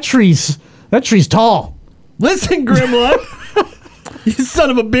 Man, that tree's tall. Listen, Grimlock, you son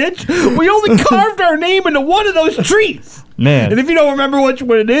of a bitch. We only carved our name into one of those trees. Man. And if you don't remember which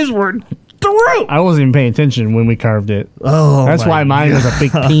one it is, we're through. I wasn't even paying attention when we carved it. Oh, that's why mine was a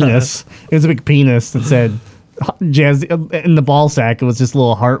big penis. It was a big penis that said Jazzy in the ball sack. It was just a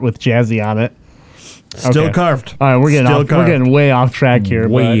little heart with Jazzy on it. Still carved. All right, we're getting way off track here.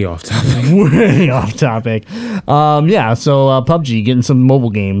 Way off topic. Way off topic. Yeah, so PUBG getting some mobile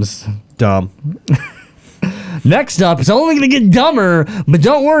games. Dumb. Next up, it's only going to get dumber, but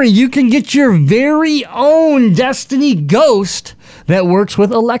don't worry, you can get your very own Destiny Ghost that works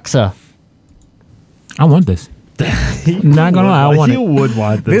with Alexa. I want this. Not gonna lie, I want it. You would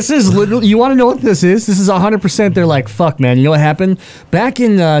want this. This is literally, you want to know what this is? This is 100%. They're like, fuck, man. You know what happened? Back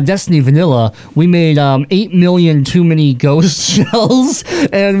in Destiny Vanilla, we made 8 million too many ghost shells,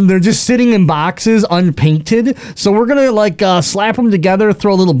 and they're just sitting in boxes, unpainted. So we're gonna like slap them together,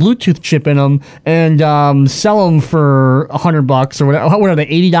 throw a little Bluetooth chip in them, and sell them for $100 or whatever. What are they?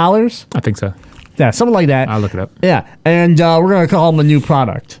 $80? I think so. Yeah, something like that. I'll look it up. Yeah, and we're gonna call them a new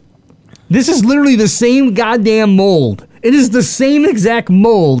product. This is literally the same goddamn mold. It is the same exact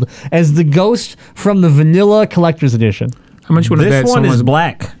mold as the Ghost from the Vanilla Collector's Edition. How much would I bet This one is someone's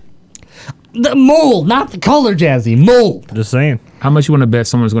black. The mold, not the color, Jazzy. Mold. Just saying. How much you want to bet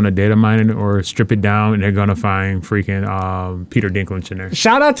someone's going to data mine it or strip it down and they're going to find freaking Peter Dinklage in there?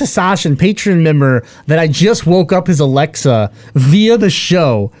 Shout out to Sasha, and Patreon member, that I just woke up his Alexa via the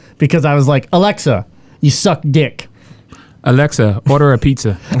show because I was like, Alexa, you suck dick. Alexa, order a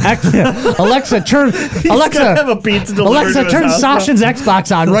pizza. Alexa, turn have a pizza delivered Alexa, to his turn house. Sasha's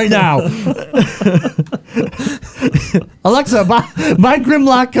Xbox on right now. Alexa, buy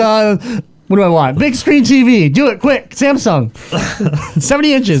Grimlock. What do I want? Big screen TV. Do it quick. Samsung.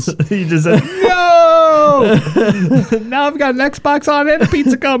 70 inches. He just said, no! Now I've got an Xbox on and a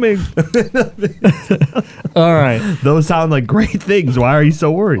pizza coming. All right. Those sound like great things. Why are you so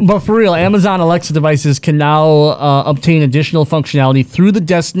worried? But for real, Amazon Alexa devices can now obtain additional functionality through the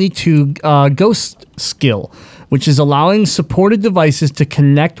Destiny 2 Ghost skill, which is allowing supported devices to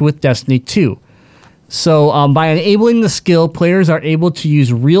connect with Destiny 2. So by enabling the skill, players are able to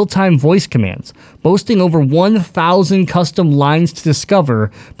use real-time voice commands. Boasting over 1,000 custom lines to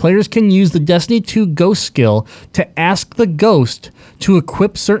discover, players can use the Destiny 2 Ghost skill to ask the Ghost to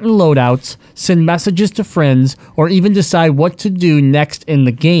equip certain loadouts, send messages to friends, or even decide what to do next in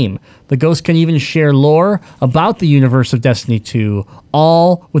the game. The Ghost can even share lore about the universe of Destiny 2,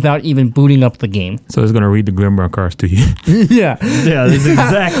 all without even booting up the game. So it's going to read the Grimoire cards to you. Yeah. Yeah, that's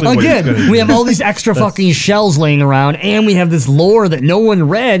exactly what it's Again, gonna we do. have all these extra fucking shells laying around, and we have this lore that no one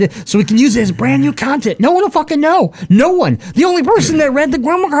read, so we can use it as brand new content. No one will fucking know. No one. The only person that read the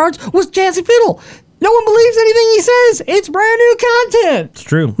Grimoire cards was Jazzy Fiddle. No one believes anything he says. It's brand new content. It's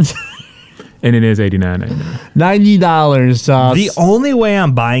true. And it is $89.99. $90. The only way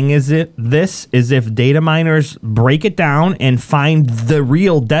I'm buying this is if data miners break it down and find the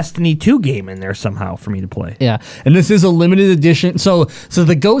real Destiny 2 game in there somehow for me to play. Yeah, and this is a limited edition. So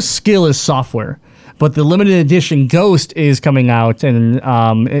the Ghost skill is software, but the limited edition Ghost is coming out, and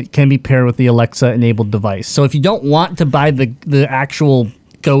it can be paired with the Alexa-enabled device. So if you don't want to buy the actual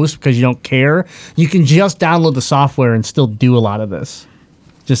Ghost because you don't care, you can just download the software and still do a lot of this,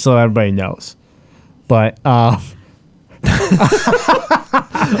 just so everybody knows. But I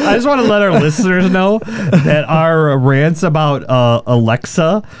just want to let our listeners know that our rants about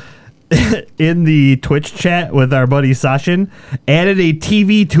Alexa in the Twitch chat with our buddy Sachin added a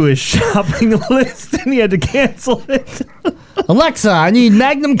TV to his shopping list and he had to cancel it. Alexa, I need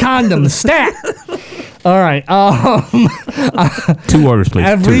Magnum condoms, stat. All right. 2 orders, please.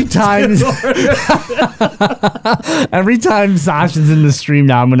 Every 2. time Sasha's in the stream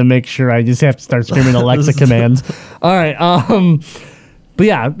now, I'm going to make sure I just have to start screaming Alexa commands. All right. But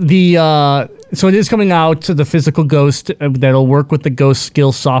yeah, so it is coming out to the physical Ghost that'll work with the Ghost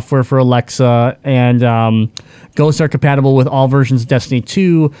skill software for Alexa, and Ghosts are compatible with all versions of Destiny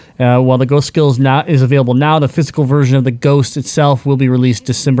 2. While the Ghost skill is available now, the physical version of the Ghost itself will be released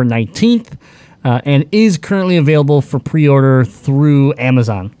December 19th. And is currently available for pre-order through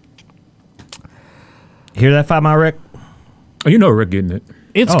Amazon. Hear that, 5 Mile Rick? Oh, you know Rick getting it.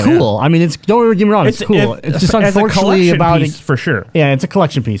 It's Oh, cool. I mean, don't get me wrong. It's cool. It's just as a unfortunately collection about piece, it. for sure. Yeah, it's a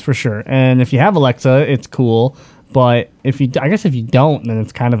collection piece for sure. And if you have Alexa, it's cool. But I guess if you don't, then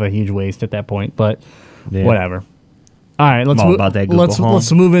it's kind of a huge waste at that point. But whatever. All right, let's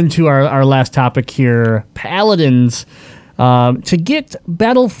let's move into our last topic here. Paladins. To get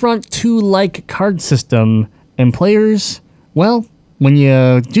Battlefront 2-like card system, and players, well, when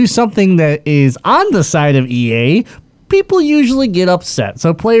you do something that is on the side of EA, people usually get upset.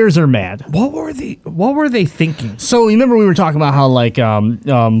 So players are mad. What were they thinking? So remember we were talking about how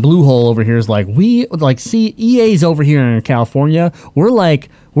Bluehole over here is see EA's over here in California. We're like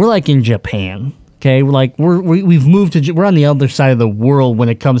in Japan. Okay, we've moved to, we're on the other side of the world when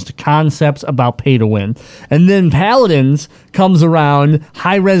it comes to concepts about pay to win. And then Paladins comes around,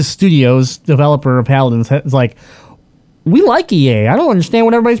 Hi-Rez Studios, developer of Paladins, is like, we like EA. I don't understand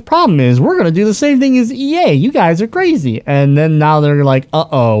what everybody's problem is. We're going to do the same thing as EA. You guys are crazy. And then now they're like,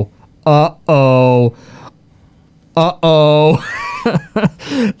 uh-oh.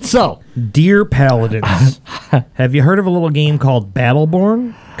 So, Dear Paladins, have you heard of a little game called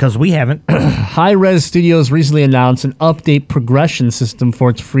Battleborn? Because we haven't. Hi-Rez Studios recently announced an update progression system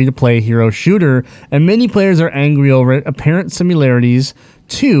for its free-to-play hero shooter, and many players are angry over apparent similarities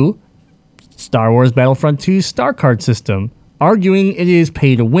to Star Wars Battlefront 2's Star Card system, arguing it is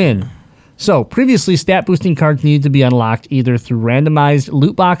pay-to-win. So, previously, stat-boosting cards needed to be unlocked either through randomized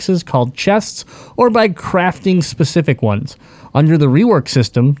loot boxes called chests or by crafting specific ones. Under the rework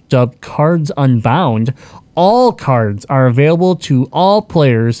system, dubbed Cards Unbound, all cards are available to all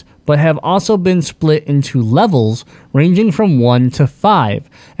players, but have also been split into levels ranging from 1 to 5,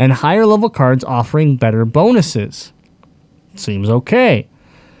 and higher-level cards offering better bonuses. Seems okay.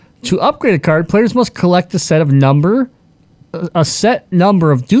 To upgrade a card, players must collect a set number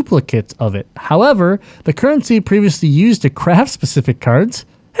of duplicates of it. However, the currency previously used to craft specific cards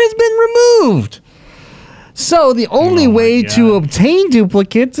has been removed. So the only way to obtain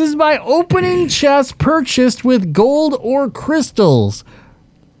duplicates is by opening chests purchased with gold or crystals.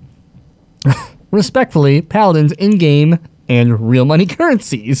 Respectfully, Paladins in-game and real money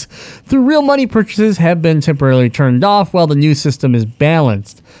currencies through real money purchases have been temporarily turned off while the new system is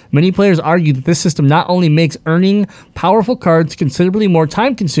balanced. Many players argue that this system not only makes earning powerful cards considerably more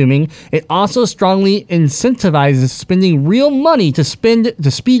time-consuming, it also strongly incentivizes spending real money to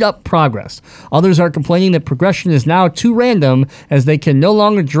speed up progress. Others are complaining that progression is now too random, as they can no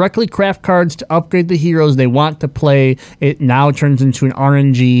longer directly craft cards to upgrade the heroes they want to play. It now turns into an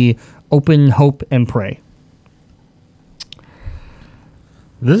RNG, open, hope, and pray.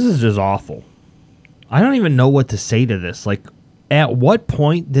 This is just awful. I don't even know what to say to this. Like, at what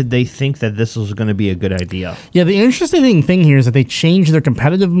point did they think that this was going to be a good idea? Yeah, the interesting thing here is that they changed their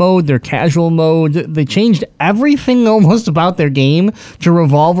competitive mode, their casual mode. They changed everything almost about their game to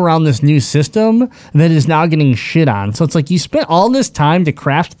revolve around this new system that is now getting shit on. So it's like you spent all this time to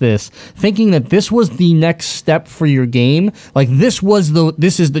craft this, thinking that this was the next step for your game. Like this is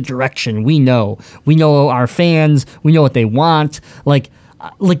the direction we know. We know our fans. We know what they want. Like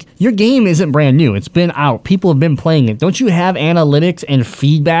your game isn't brand new. It's been out. People have been playing it. Don't you have analytics and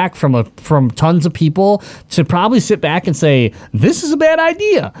feedback from tons of people to probably sit back and say, this is a bad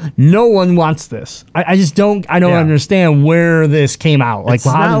idea? No one wants this. I just don't understand where this came out. Like, it's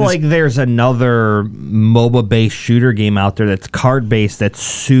not like there's another MOBA-based shooter game out there that's card-based that's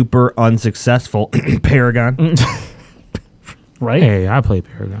super unsuccessful. Paragon. Right? Hey, I play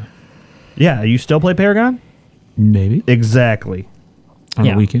Paragon. Yeah, you still play Paragon? Maybe. Exactly. On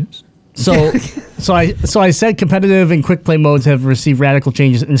the weekends. So I said competitive and quick play modes have received radical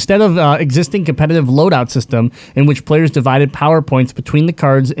changes. Instead of existing competitive loadout system in which players divided power points between the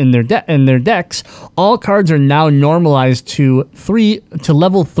cards in their decks, all cards are now normalized to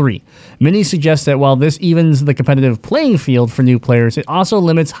level 3. Many suggest that while this evens the competitive playing field for new players, it also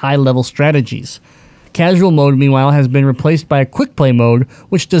limits high-level strategies. Casual mode, meanwhile, has been replaced by a quick play mode,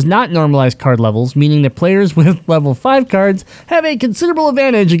 which does not normalize card levels, meaning that players with level 5 cards have a considerable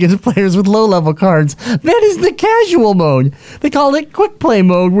advantage against players with low level cards. That is the casual mode. They call it quick play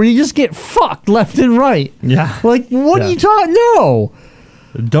mode, where you just get fucked left and right. Yeah. Like, what are you talking? No.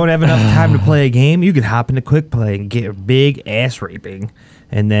 Don't have enough time to play a game? You could hop into quick play and get big ass raping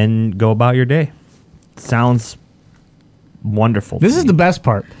and then go about your day. Sounds wonderful. This is the best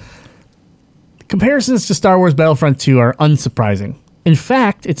part. Comparisons to Star Wars Battlefront 2 are unsurprising. In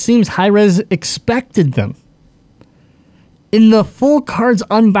fact, it seems Hi-Rez expected them. In the full Cards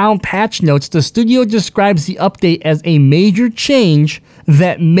Unbound patch notes, the studio describes the update as a major change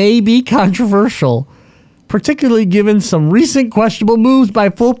that may be controversial, particularly given some recent questionable moves by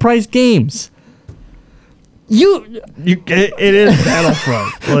full-price games. It is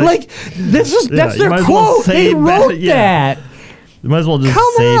Battlefront. That's their quote. They wrote that. You might as well just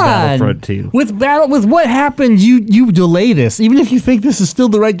Come say on. Battlefront 2. With what happened, you delay this. Even if you think this is still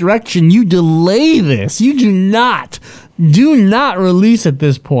the right direction, you delay this. You do not release at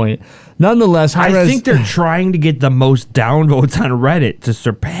this point. Nonetheless, I think they're trying to get the most downvotes on Reddit to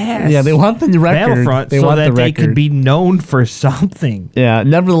surpass. Yeah, they want the record. Battlefront they could be known for something. Yeah,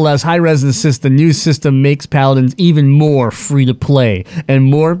 nevertheless, Hi-Rez insists the new system makes Paladins even more free to play and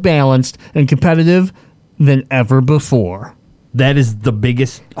more balanced and competitive than ever before. That is the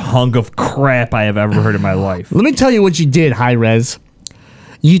biggest hunk of crap I have ever heard in my life. Let me tell you what you did, Hi-Rez.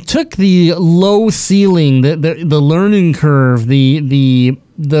 You took the low ceiling, the learning curve, the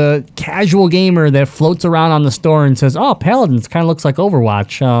casual gamer that floats around on the store and says, "Oh, Paladins kind of looks like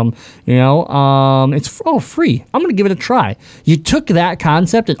Overwatch. It's free. I'm gonna give it a try." You took that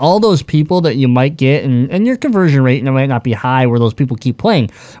concept and all those people that you might get, and your conversion rate might not be high where those people keep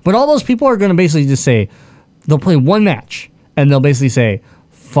playing, but all those people are gonna basically just say they'll play one match. And they'll basically say,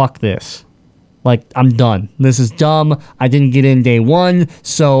 fuck this. Like, I'm done. This is dumb. I didn't get in day one,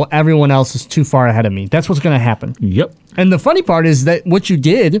 so everyone else is too far ahead of me. That's what's going to happen. Yep. And the funny part is that what you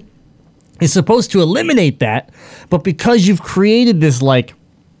did is supposed to eliminate that, but because you've created this, like,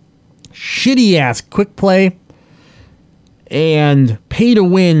 shitty-ass quick play and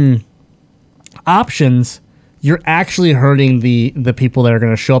pay-to-win options, you're actually hurting the people that are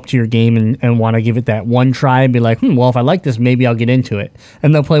going to show up to your game and want to give it that one try and be like, well, if I like this, maybe I'll get into it.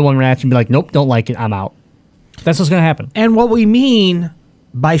 And they'll play one match and be like, nope, don't like it, I'm out. That's what's going to happen. And what we mean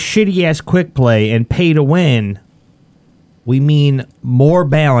by shitty-ass quick play and pay to win, we mean more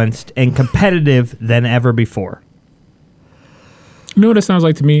balanced and competitive than ever before. You know what it sounds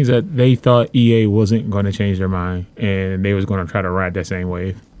like to me is that they thought EA wasn't going to change their mind and they was going to try to ride that same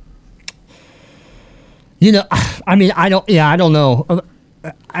wave. You know, I mean, I don't know.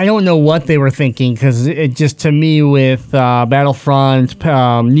 I don't know what they were thinking because it just, to me, with Battlefront,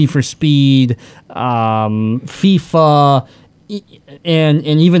 Need for Speed, FIFA, and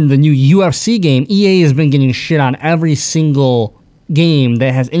even the new UFC game, EA has been getting shit on every single game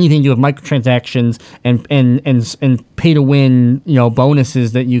that has anything to do with microtransactions and pay to win,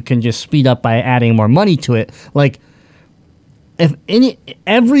 bonuses that you can just speed up by adding more money to it. Like,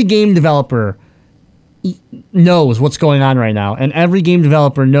 every game developer knows what's going on right now, and every game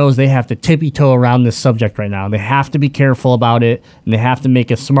developer knows they have to tippy-toe around this subject right now. They have to be careful about it, and they have to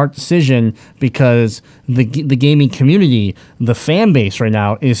make a smart decision because the gaming community, the fan base right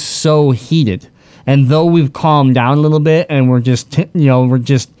now is so heated. And though we've calmed down a little bit and we're just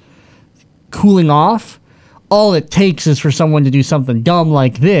cooling off. All it takes is for someone to do something dumb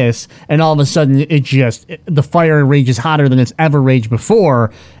like this, and all of a sudden the fire rages hotter than it's ever raged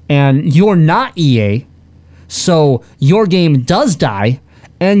before, and you're not EA, so your game does die,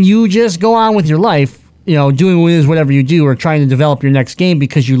 and you just go on with your life, doing whatever you do or trying to develop your next game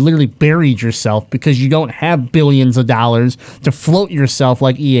because you literally buried yourself because you don't have billions of dollars to float yourself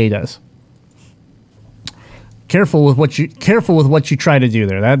like EA does. Careful with what you try to do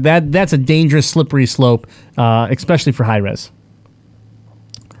there. That's a dangerous, slippery slope, especially for high res.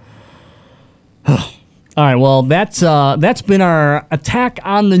 All right, well, that's been our attack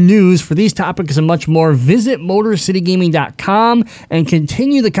on the news. For these topics and much more, visit MotorCityGaming.com and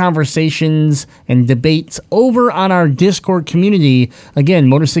continue the conversations and debates over on our Discord community. Again,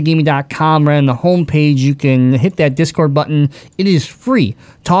 MotorCityGaming.com, right on the homepage. You can hit that Discord button. It is free.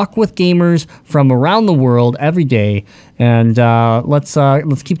 Talk with gamers from around the world every day, and let's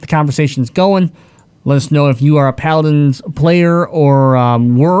keep the conversations going. Let us know if you are a Paladins player or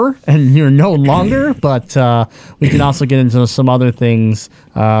were, and you're no longer. But we can also get into some other things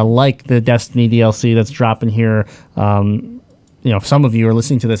like the Destiny DLC that's dropping here. Some of you are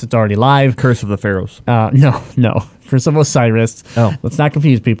listening to this; it's already live. Curse of the Pharaohs. No. Curse of Osiris. Oh, let's not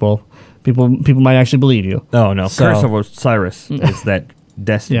confuse people. People might actually believe you. Oh no, So- Curse of Osiris is that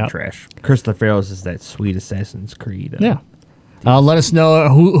Destiny trash. Curse of the Pharaohs is that sweet Assassin's Creed. Yeah. Let us know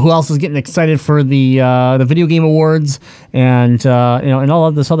who else is getting excited for the video game awards and and all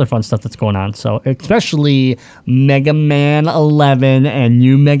of this other fun stuff that's going on. So especially Mega Man 11 and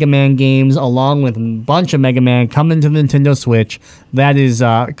new Mega Man games, along with a bunch of Mega Man coming to the Nintendo Switch. That is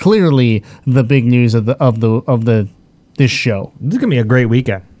clearly the big news of this show. This is gonna be a great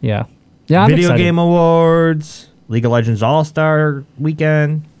weekend. Yeah, I'm Video excited. game awards, League of Legends All-Star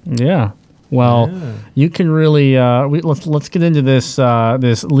weekend. Yeah. Well, you can really let's get into this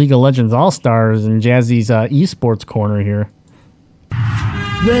League of Legends All Stars and Jazzy's esports corner here.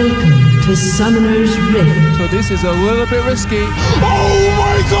 Welcome to Summoner's Rift. So this is a little bit risky. Oh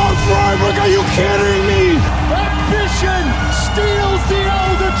my God, Freiburg, are you kidding me? Ambition steals the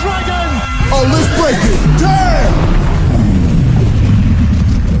Elder Dragon. Oh, let's break it. Damn!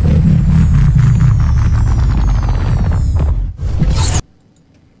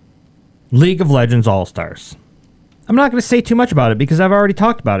 League of Legends All-Stars. I'm not going to say too much about it because I've already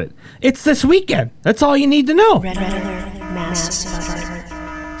talked about it. It's this weekend. That's all you need to know.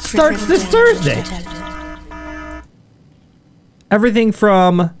 Starts this Thursday. Everything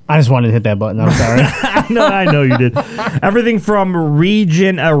from... I just wanted to hit that button. I'm sorry. I know you did. Everything from a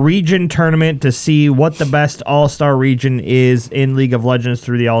region tournament to see what the best All-Star region is in League of Legends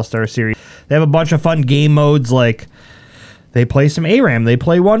through the All-Star series. They have a bunch of fun game modes like... They play some ARAM. They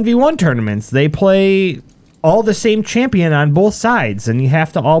play 1v1 tournaments. They play all the same champion on both sides, and you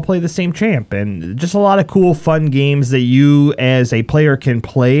have to all play the same champ. And just a lot of cool, fun games that you, as a player, can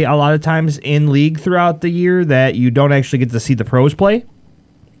play a lot of times in League throughout the year that you don't actually get to see the pros play.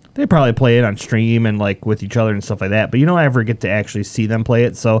 They probably play it on stream and like with each other and stuff like that, but you don't ever get to actually see them play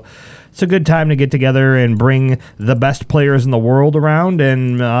it. So it's a good time to get together and bring the best players in the world around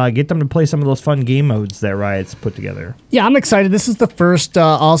and get them to play some of those fun game modes that Riot's put together. Yeah, I'm excited. This is the first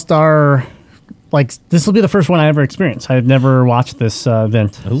All-Star. This will be the first one I ever experienced. I've never watched this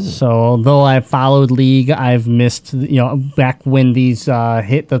event. Ooh. So although I've followed League, I've missed, back when these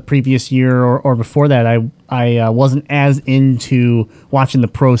hit the previous year or before that, I wasn't as into watching the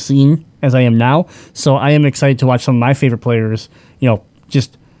pro scene as I am now. So I am excited to watch some of my favorite players,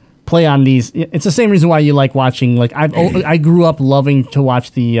 just play on these. It's the same reason why you like watching, I grew up loving to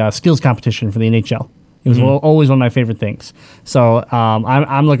watch the skills competition for the NHL. It was always one of my favorite things. So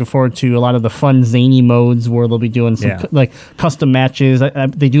I'm looking forward to a lot of the fun zany modes where they'll be doing some custom matches.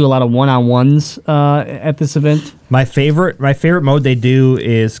 They do a lot of one-on-ones at this event. My favorite mode they do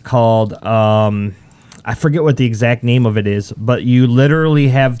is called I forget what the exact name of it is, but you literally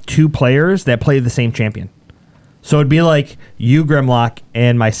have two players that play the same champion. So it'd be like you, Grimlock,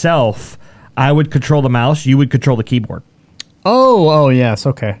 and myself. I would control the mouse. You would control the keyboard. Oh yes,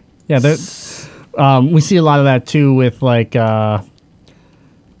 okay, yeah. We see a lot of that too with some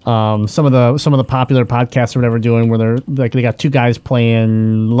of the popular podcasts or whatever doing where they're they got two guys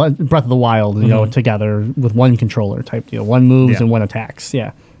playing Breath of the Wild, together with one controller type deal. One moves and one attacks.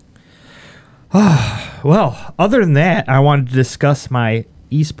 Yeah. Well, other than that, I wanted to discuss my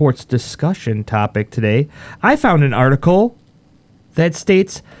esports discussion topic today. I found an article that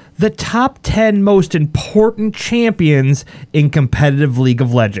states the top 10 most important champions in competitive League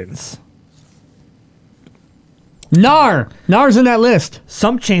of Legends. Nar's in that list.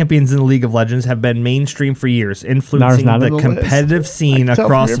 Some champions in the League of Legends have been mainstream for years, influencing not the in the competitive list. scene I can tell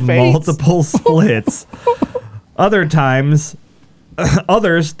from across your face. multiple splits. Others,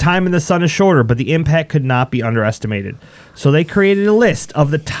 time in the sun is shorter, but the impact could not be underestimated. So they created a list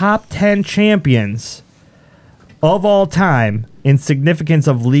of the top 10 champions of all time in significance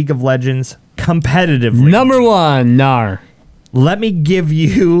of League of Legends competitively. Number 1, Nar. Let me give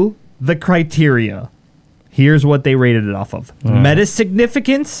you the criteria. Here's what they rated it off of. Meta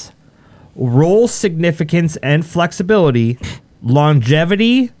significance, role significance and flexibility,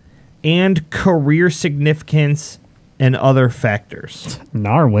 longevity, and career significance and other factors.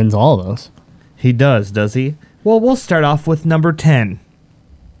 Nar wins all of those. He does he? Well, we'll start off with number 10.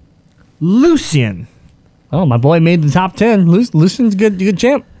 Lucian. Oh, my boy made the top 10. Lucian's good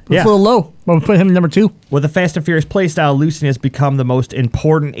champ. It's Yeah. a little low. I'm going to put him in number 2. With a Fast and Furious playstyle, Lucian has become the most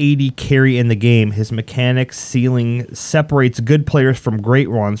important AD carry in the game. His mechanics ceiling separates good players from great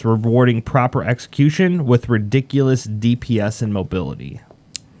ones, rewarding proper execution with ridiculous DPS and mobility.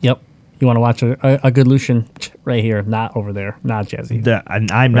 Yep. You want to watch a good Lucian right here, not over there, not Jazzy.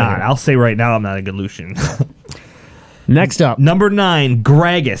 I'm not. here. I'll say right now I'm not a good Lucian. Next up. Number 9,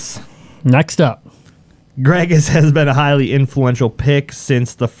 Gragas. Next up. Gragas has been a highly influential pick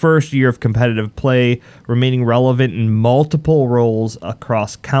since the first year of competitive play, remaining relevant in multiple roles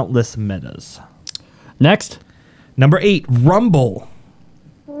across countless metas. Next. Number 8, Rumble.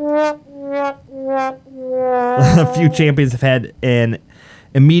 A few champions have had an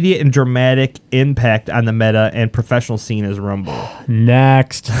immediate and dramatic impact on the meta and professional scene as Rumble.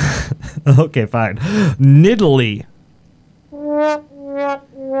 Next. Okay, fine. Nidalee.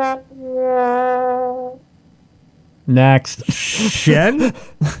 Next. Shen?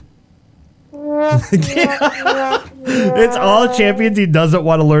 It's all champions he doesn't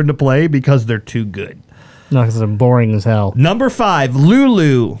want to learn to play because they're too good. No, because they're boring as hell. Number 5,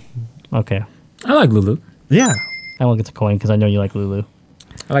 Lulu. Okay. I like Lulu. Yeah. I won't get the coin because I know you like Lulu.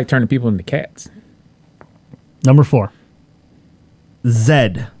 I like turning people into cats. Number 4.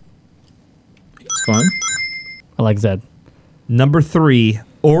 Zed. It's fun. I like Zed. Number 3,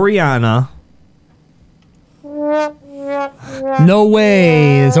 Orianna. No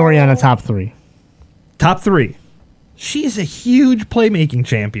way is Orianna top 3. Top 3. She's a huge playmaking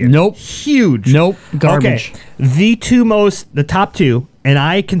champion. Nope. Huge. Nope. Garbage. Okay. The top 2, and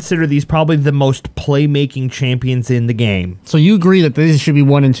I consider these probably the most playmaking champions in the game. So you agree that these should be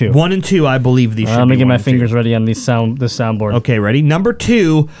 1 and 2? 1 and 2, I believe these should be. Let me get 1 my and 2. fingers ready on this soundboard. Okay, ready? Number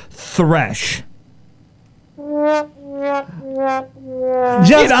 2, Thresh.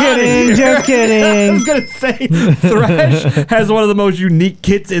 Just I kidding. was gonna say Thresh has one of the most unique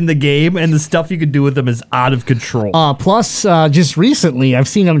kits in the game, and the stuff you can do with them is out of control. Plus, just recently, I've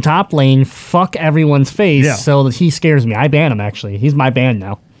seen him top lane fuck everyone's face, Yeah. so that he scares me. I ban him, actually. He's my ban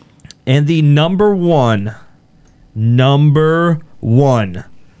now. And the number one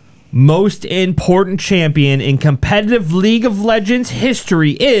most important champion in competitive League of Legends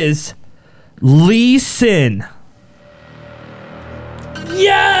history is Lee Sin.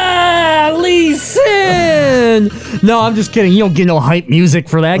 Yeah, Lee Sin! No, I'm just kidding. You don't get no hype music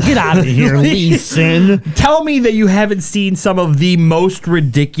for that. Get out of here, Lee Sin. Tell me that you haven't seen some of the most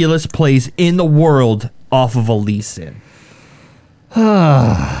ridiculous plays in the world off of a Lee Sin.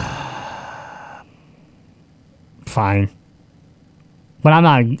 Fine. But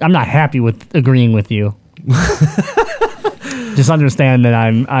I'm not happy with agreeing with you. Just understand that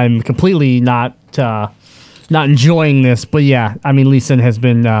I'm completely not enjoying this, but yeah, I mean, Lee Sin has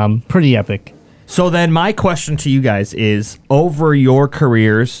been pretty epic. So then my question to you guys is, over your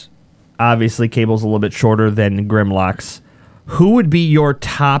careers, obviously Cable's a little bit shorter than Grimlock's, who would be your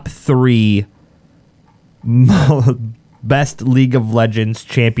top 3 best League of Legends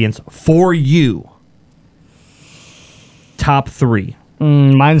champions for you? Top 3.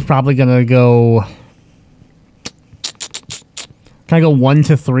 Mine's probably going to go... Can I go 1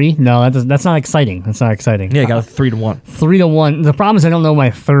 to 3? No, that's not exciting. That's not exciting. Yeah, you got a 3 to 1. 3 to 1. The problem is I don't know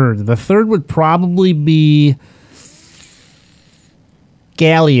my third. The third would probably be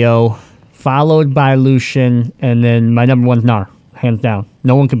Galio, followed by Lucian, and then my number 1's Gnar, hands down.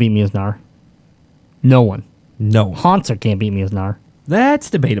 No one can beat me as Gnar. No one. No. Haunter can't beat me as Gnar. That's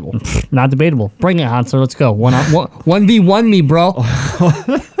debatable. Not debatable. Bring it, Haunter. Let's go. 1v1 me, bro.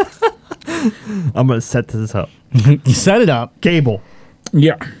 I'm going to set this up. You set it up. Cable.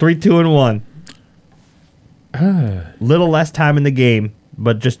 Yeah. 3, 2, and 1. Little less time in the game,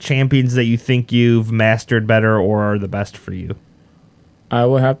 but just champions that you think you've mastered better or are the best for you. I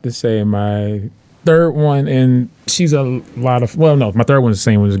will have to say my third one, and she's a lot of... Well, no, my third one's the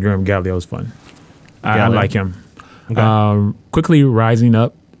same one as Grim. Galio's fun. I Galio. like him. Quickly rising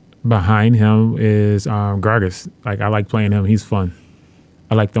up behind him is Gragas. Like, I like playing him. He's fun.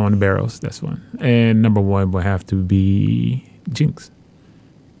 I like throwing the barrels. That's fun. And number 1 will have to be Jinx.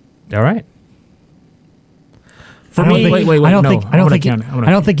 All right. For me, I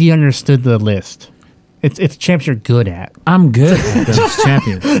don't think he understood the list. It's champs you're good at. I'm good at those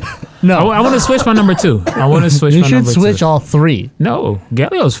champions. No, I want to switch my number 2. I want to switch. You my should number switch 2. all 3. No,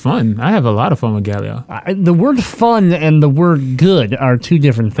 Galio's fun. I have a lot of fun with Galio. The word fun and the word good are 2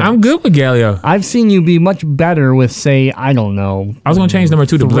 different things. I'm good with Galio. I've seen you be much better with, say, I don't know. I was going to change number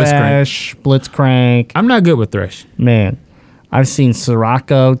 2 to Thresh, Blitzcrank. I'm not good with Thresh. Man, I've seen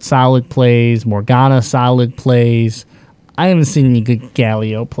Soraka solid plays, Morgana solid plays. I haven't seen any good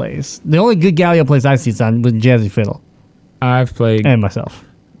Galio plays. The only good Galio plays I've seen on with Jazzy Fiddle. I've played... And myself.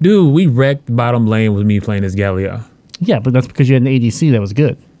 Dude, we wrecked bottom lane with me playing as Galio. Yeah, but that's because you had an ADC that was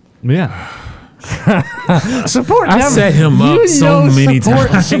good. Yeah. Support. I set him up so many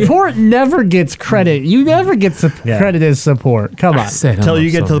times. Support never gets credit. You never get credit as support. Come on. Until you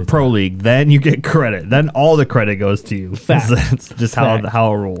get to the Pro League, then you get credit. Then all the credit goes to you. That's just how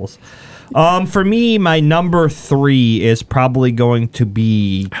it rolls. For me, my number 3 is probably going to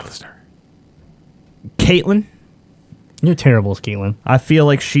be Alistar. Caitlyn. You're terrible as Caitlyn. I feel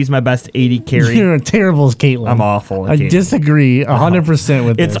like she's my best AD carry. You're terrible as Caitlyn. I'm awful at I Caitlyn. disagree 100%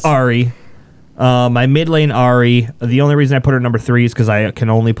 with this. It's Ahri. My mid lane Ahri. The only reason I put her number 3 is because I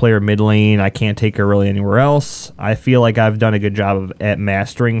can only play her mid lane. I can't take her really anywhere else. I feel like I've done a good job at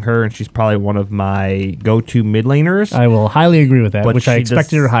mastering her, and she's probably one of my go-to mid laners. I will highly agree with that, But which I she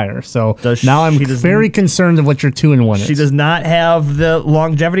expected her higher. So does now I'm she does- very concerned of what your 2 and 1 is. She does not have the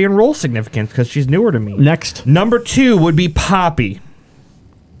longevity and role significance because she's newer to me. Next. Number 2 would be Poppy.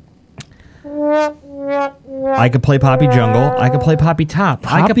 I could play Poppy jungle. I could play Poppy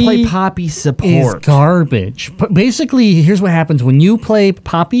top. I could play Poppy support. Is garbage. But basically, here's what happens when you play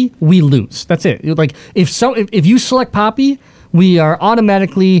Poppy. We lose. That's it. Like if you select Poppy, we are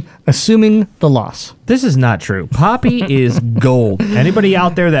automatically assuming the loss. This is not true. Poppy is gold. Anybody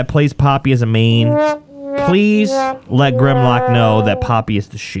out there that plays Poppy as a main, please let Grimlock know that Poppy is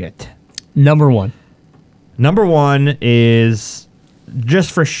the shit. Number 1. Number 1 is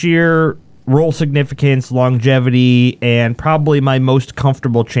just for sheer role significance, longevity, and probably my most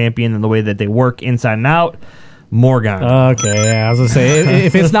comfortable champion in the way that they work inside and out, Morgana. Okay, yeah, I was gonna say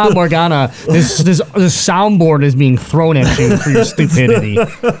if it's not Morgana, this soundboard is being thrown at you for your stupidity. All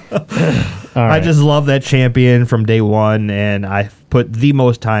right. I just love that champion from day one, and I've put the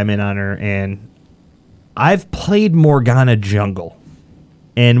most time in on her, and I've played Morgana jungle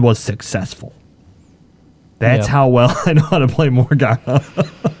and was successful. That's how well I know how to play Morgana.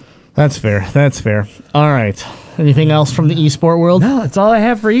 That's fair. That's fair. All right. Anything else from the esport world? No, that's all I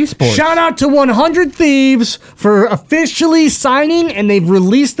have for esports. Shout out to 100 Thieves for officially signing, and they've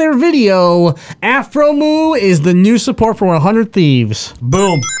released their video. Afromoo is the new support for 100 Thieves.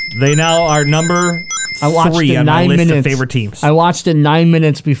 Boom. They now are number 3 on my list of favorite teams. I watched it 9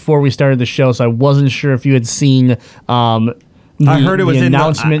 minutes before we started the show, so I wasn't sure if you had seen I heard it was in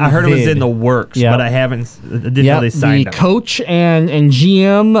announcement. I heard vid. it was in the works, but I didn't know they signed the them. coach and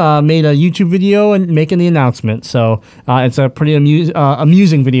GM made a YouTube video and making the announcement. So it's a pretty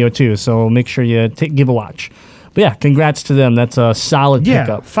amusing video too. So make sure you give a watch. But yeah, congrats to them. That's a solid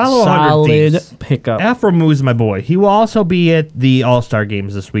pickup. Follow 100 Thieves. Solid pickup. Afromoo's my boy. He will also be at the All-Star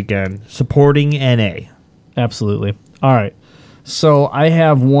Games this weekend, supporting NA. Absolutely. All right. So I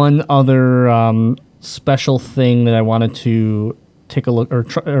have one other special thing that I wanted to take a look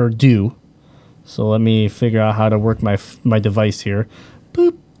or do. So let me figure out how to work my device here.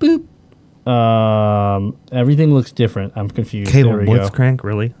 Boop boop. Everything looks different. I'm confused. Caleb Blitzcrank,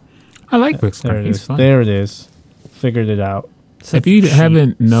 really? I like Blitzcrank. He's fun. There it is. Figured it out. If you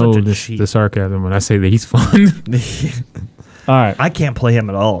haven't known the sarcasm when I say that he's fun. All right. I can't play him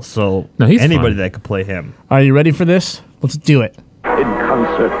at all, so he's anybody fun. that could play him. Are you ready for this? Let's do it. In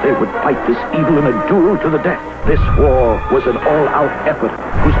concert, they would fight this evil in a duel to the death. This war was an all-out effort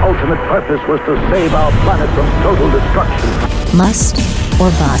whose ultimate purpose was to save our planet from total destruction. Must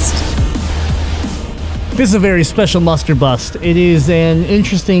or bust. This is a very special Muster Bust. It is an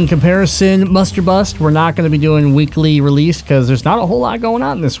interesting comparison Muster Bust. We're not going to be doing weekly release because there's not a whole lot going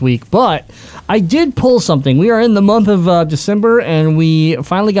on this week, but I did pull something. We are in the month of December, and we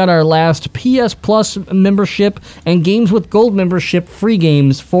finally got our last PS Plus membership and Games with Gold membership free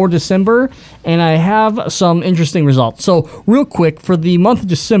games for December, and I have some interesting results. So real quick, for the month of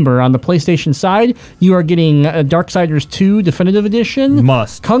December on the PlayStation side, you are getting Darksiders 2 Definitive Edition,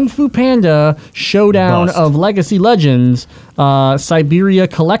 Must. Kung Fu Panda Showdown Throne must. of Legacy Legends, Siberia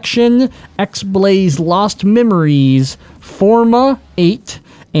Collection, X-Blaze Lost Memories, Forma 8,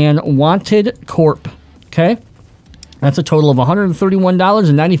 and Wanted Corp. Okay? That's a total of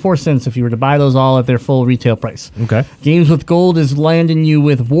 $131.94 if you were to buy those all at their full retail price. Okay. Games with Gold is landing you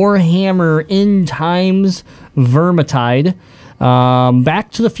with Warhammer End Times Vermintide, Back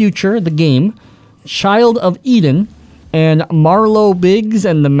to the Future, the game, Child of Eden, and Marlowe Biggs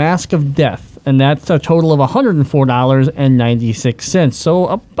and the Mask of Death. And that's a total of $104.96. So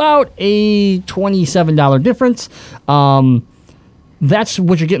about a $27 difference. That's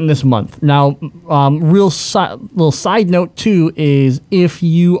what you're getting this month. Now, little side note, too, is if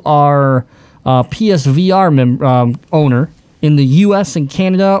you are a PSVR owner in the U.S. and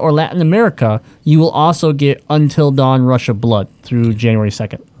Canada or Latin America, you will also get Until Dawn Rush of Blood through January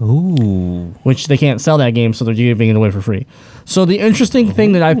 2nd. Ooh. Which they can't sell that game, so they're giving it away for free. So the interesting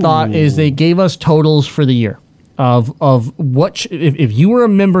thing that I thought is they gave us totals for the year of what if you were a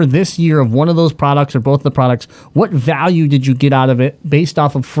member this year of one of those products or both of the products, what value did you get out of it based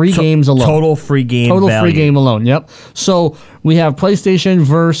off of free games alone? Total free game free game alone. Yep. So we have PlayStation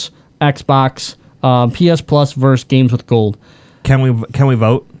versus Xbox, PS Plus versus Games with Gold. Can we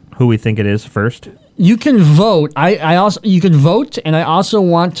vote who we think it is first? You can vote. You can vote, and I also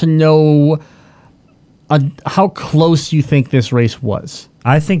want to know how close you think this race was.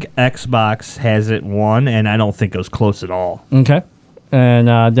 I think Xbox has it won, and I don't think it was close at all. Okay. And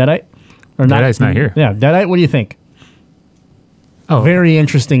Deadite? Deadite's not here. Yeah, Deadite, what do you think? Oh, very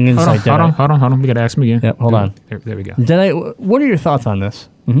interesting insight. Hold on. We got to ask him again. Yep, hold on. There we go. Deadite, what are your thoughts on this?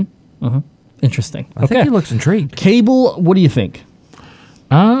 Interesting. I think he looks intrigued. Cable, what do you think?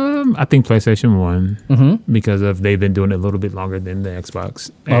 I think PlayStation won because they've been doing it a little bit longer than the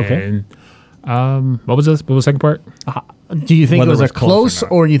Xbox. Okay. And what was the second part? Do you think Whether it was a close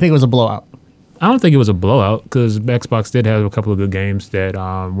or do you think it was a blowout? I don't think it was a blowout because Xbox did have a couple of good games that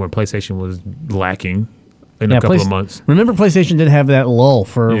where PlayStation was lacking in a couple of months. Remember, PlayStation did have that lull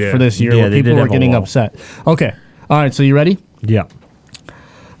for this year where people were getting upset. Okay. All right, so you ready? Yeah.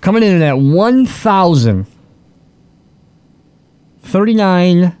 Coming in at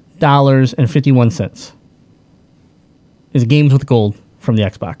 $1,039.51 is Games with Gold from the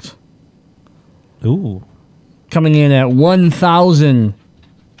Xbox. Ooh. Coming in at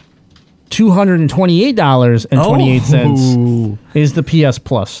 $1,228.28 is the PS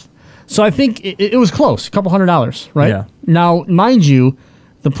Plus. So I think it was close, a couple $100, right? Yeah. Now, mind you,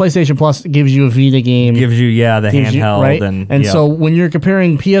 the PlayStation Plus gives you a Vita game. Gives you, the handheld. Right? And so when you're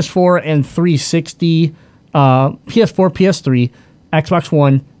comparing PS4 and 360, PS4, PS3, Xbox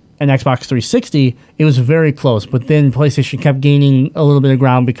One, and Xbox 360, it was very close. But then PlayStation kept gaining a little bit of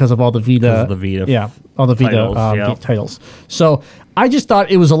ground because of all the Vita. All the Vita titles. So I just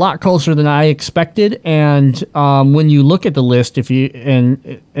thought it was a lot closer than I expected. And when you look at the list,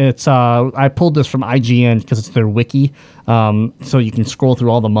 I pulled this from IGN because it's their wiki, so you can scroll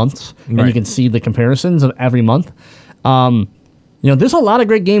through all the months and you can see the comparisons of every month. There's a lot of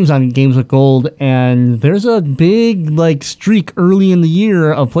great games on Games with Gold, and there's a big streak early in the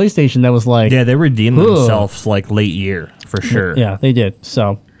year of PlayStation that was they redeemed themselves late year for sure. Yeah, they did.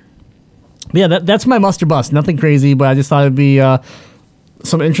 So, that's my must or bust. Nothing crazy, but I just thought it'd be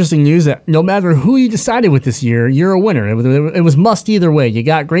some interesting news that no matter who you decided with this year, you're a winner. It was must either way. You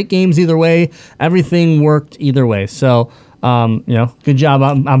got great games either way. Everything worked either way. So, good job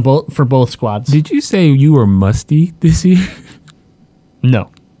on both for both squads. Did you say you were musty this year?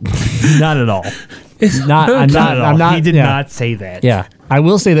 No, not at all. I'm not. He did not say that. Yeah, I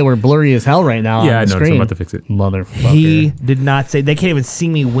will say that we're blurry as hell right now. Yeah, on the I know. screen. I'm about to fix it. Motherfucker. He did not say. They can't even see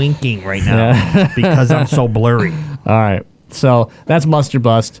me winking right now because I'm so blurry. All right, so that's must or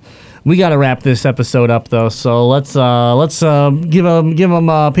bust. We got to wrap this episode up though. So let's give them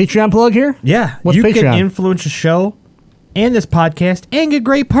a Patreon plug here. Yeah, what's you Patreon? Can influence the show and this podcast and get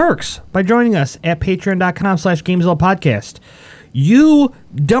great perks by joining us at patreon.com/GamesLovePodcast. You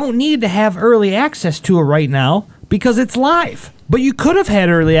don't need to have early access to it right now because it's live. But you could have had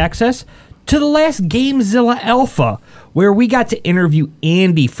early access to the last GameZilla Alpha, where we got to interview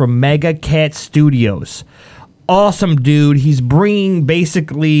Andy from Mega Cat Studios. Awesome dude. He's bringing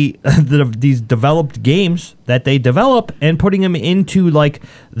basically these developed games that they develop and putting them into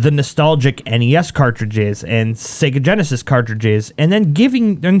the nostalgic NES cartridges and Sega Genesis cartridges, and then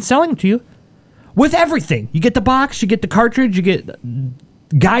selling them to you. With everything. You get the box, you get the cartridge, you get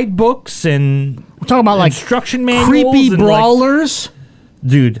guidebooks, and we're talking about instruction manuals. Creepy brawlers.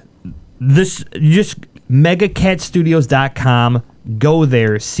 Dude, this just megacatstudios.com. Go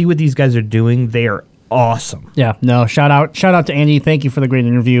there, see what these guys are doing. They are awesome. Yeah, no, shout out to Andy. Thank you for the great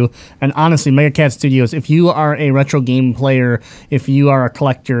interview. And honestly, Megacat Studios, if you are a retro game player, if you are a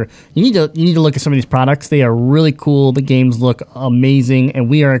collector, you need to look at some of these products. They are really cool. The games look amazing, and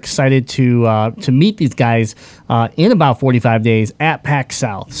we are excited to meet these guys in about 45 days at PAX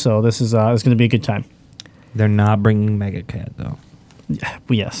South. So this is it's going to be a good time. They're not bringing Megacat though.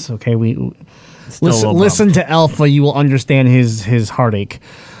 Yes, okay. We Still listen to Alpha. You will understand his heartache.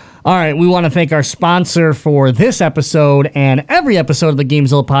 All right, we want to thank our sponsor for this episode and every episode of the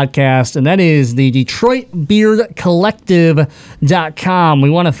Gamezilla podcast, and that is the DetroitBeardCollective.com.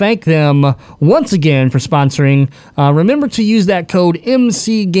 We want to thank them once again for sponsoring. Remember to use that code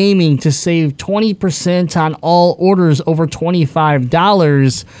MCGaming to save 20% on all orders over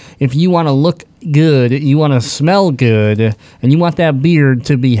 $25. If you want to look good, you want to smell good, and you want that beard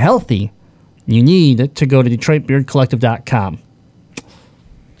to be healthy, you need to go to DetroitBeardCollective.com.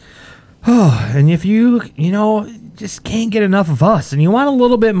 And if you just can't get enough of us and you want a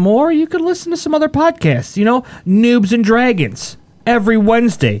little bit more, you could listen to some other podcasts. Noobs and Dragons. Every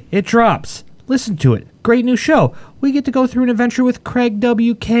Wednesday, it drops. Listen to it. Great new show. We get to go through an adventure with Craig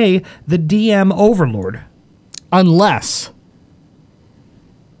WK, the DM Overlord. Unless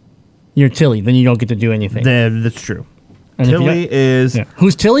you're Tilly, then you don't get to do anything. That's true. And Tilly is... Yeah.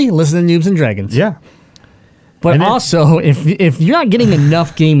 Who's Tilly? Listen to Noobs and Dragons. Yeah. But also, if you're not getting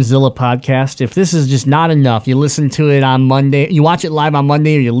enough Gamezilla podcast, if this is just not enough, you listen to it on Monday, you watch it live on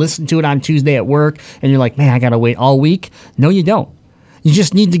Monday, or you listen to it on Tuesday at work, and you're like, man, I gotta wait all week. No, you don't. You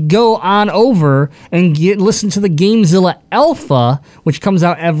just need to go on over and listen to the Gamezilla Alpha, which comes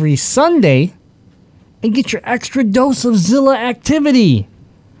out every Sunday, and get your extra dose of Zilla activity.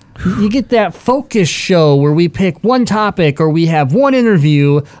 You get that focus show where we pick one topic or we have one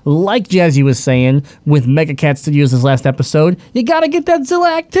interview, like Jazzy was saying, with Megacat Studios this last episode. You got to get that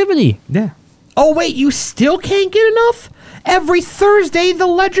Zilla activity. Yeah. Oh, wait, you still can't get enough? Every Thursday, The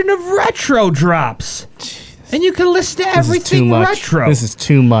Legend of Retro drops. And you can listen to everything retro. This is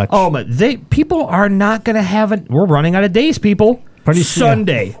too much. Oh, but people are not going to have it. We're running out of days, people.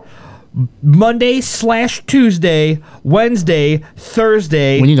 Sunday. Monday/Tuesday, Wednesday,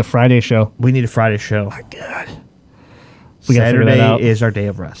 Thursday. We need a Friday show. Oh, my God. We Saturday is our day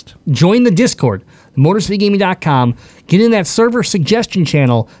of rest. Join the Discord, MotorCityGaming.com. Get in that server suggestion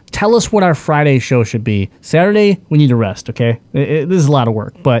channel. Tell us what our Friday show should be. Saturday, we need to rest, okay? This is a lot of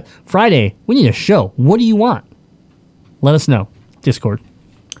work. But Friday, we need a show. What do you want? Let us know. Discord.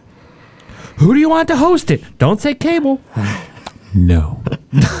 Who do you want to host it? Don't say cable. No.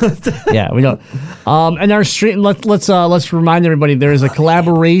 Yeah, we don't. And our stream. Let's remind everybody there is a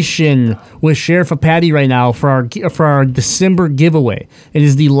collaboration with Sheriff of Patty right now for our December giveaway. It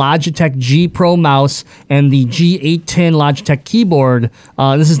is the Logitech G Pro mouse and the G810 Logitech keyboard.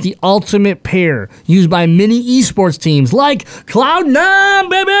 This is the ultimate pair used by many esports teams like Cloud9,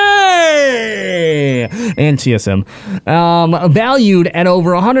 baby, and TSM. Valued at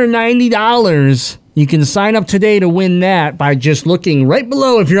over $190. You can sign up today to win that by just looking right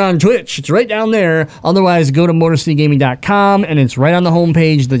below if you're on Twitch. It's right down there. Otherwise, go to MotorCityGaming.com, and it's right on the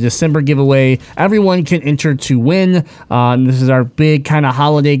homepage, the December giveaway. Everyone can enter to win. This is our big kind of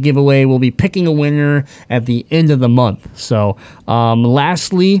holiday giveaway. We'll be picking a winner at the end of the month. So,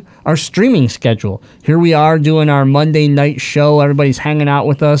 lastly, our streaming schedule. Here we are doing our Monday night show. Everybody's hanging out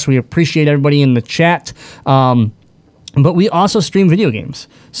with us. We appreciate everybody in the chat. But we also stream video games.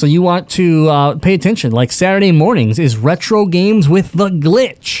 So you want to pay attention. Like Saturday mornings is Retro Games with the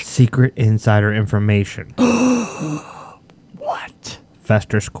Glitch. Secret insider information. What?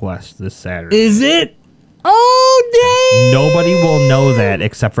 Fester's Quest this Saturday. Is it? Oh, dang! Nobody will know that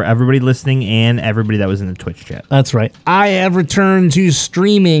except for everybody listening and everybody that was in the Twitch chat. That's right. I have returned to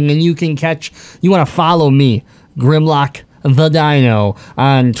streaming, and you want to follow me, Grimlock the Dino,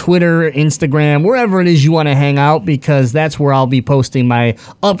 on Twitter, Instagram, wherever it is you want to hang out, because that's where I'll be posting my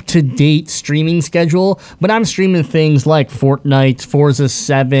up-to-date streaming schedule. But I'm streaming things like Fortnite, Forza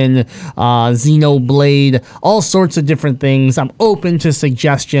 7, Xenoblade, all sorts of different things. I'm open to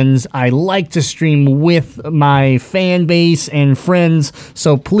suggestions. I like to stream with my fan base and friends,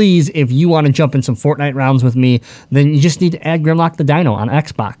 so please, if you want to jump in some Fortnite rounds with me, then you just need to add Grimlock the Dino on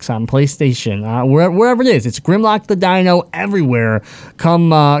Xbox, on PlayStation, wherever it is. It's Grimlock the Dino everywhere.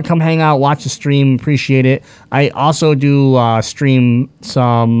 Come hang out, watch the stream, appreciate it. I also do stream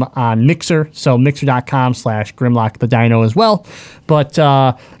some on Mixer, so mixer.com/GrimlockTheDino as well. But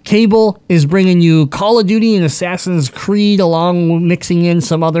Cable is bringing you Call of Duty and Assassin's Creed, along with mixing in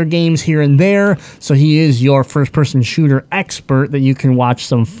some other games here and there. So he is your first-person shooter expert that you can watch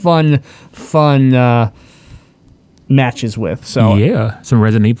some fun matches with. So Yeah, some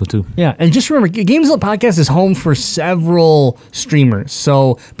Resident Evil too. yeah, and just remember, Gamezilla Podcast is home for several streamers.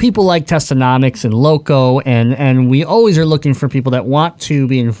 So people like Testonomics and Loco, and we always are looking for people that want to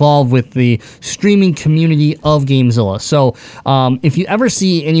be involved with the streaming community of Gamezilla. So if you ever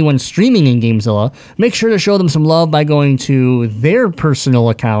see anyone streaming in Gamezilla, make sure to show them some love by going to their personal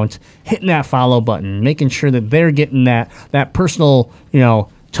account, hitting that follow button, making sure that they're getting that personal,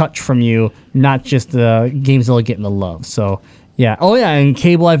 touch from you, not just the Gamezilla getting the love. So, yeah. Oh, yeah, and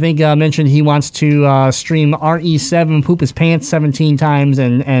Cable, I think, mentioned he wants to stream RE7, poop his pants 17 times,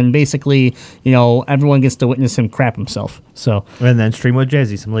 and basically, everyone gets to witness him crap himself. So, And then stream with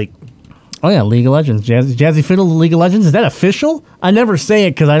Jazzy some League. oh, yeah, League of Legends. Jazzy Fiddle, League of Legends. Is that official? I never say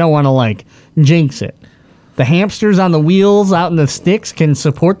it because I don't want to, jinx it. The hamsters on the wheels out in the sticks can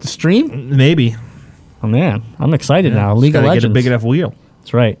support the stream? Maybe. Oh, man. I'm excited now. Just League of gotta Legends. get a big enough wheel.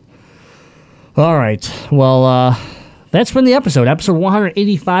 That's right. All right. Well, that's been the episode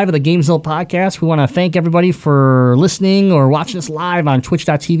 185 of the Gamezilla podcast. We want to thank everybody for listening or watching us live on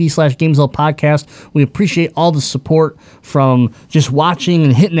twitch.tv/Gamezilla podcast. We appreciate all the support from just watching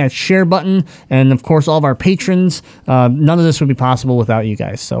and hitting that share button. And, of course, all of our patrons. None of this would be possible without you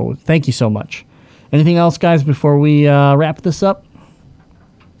guys. So thank you so much. Anything else, guys, before we wrap this up?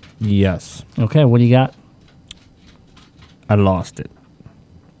 Yes. Okay, what do you got? I lost it.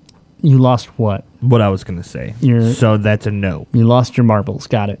 You lost what? What I was going to say. So that's a no. You lost your marbles.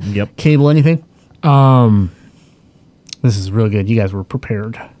 Got it. Yep. Cable, anything? This is real good. You guys were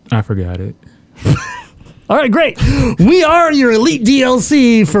prepared. I forgot it. All right, great. We are your Elite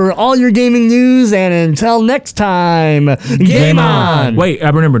DLC for all your gaming news, and until next time, game on. Wait, I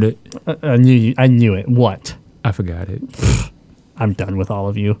remembered it. I knew it. What? I forgot it. I'm done with all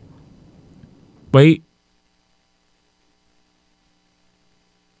of you. Wait.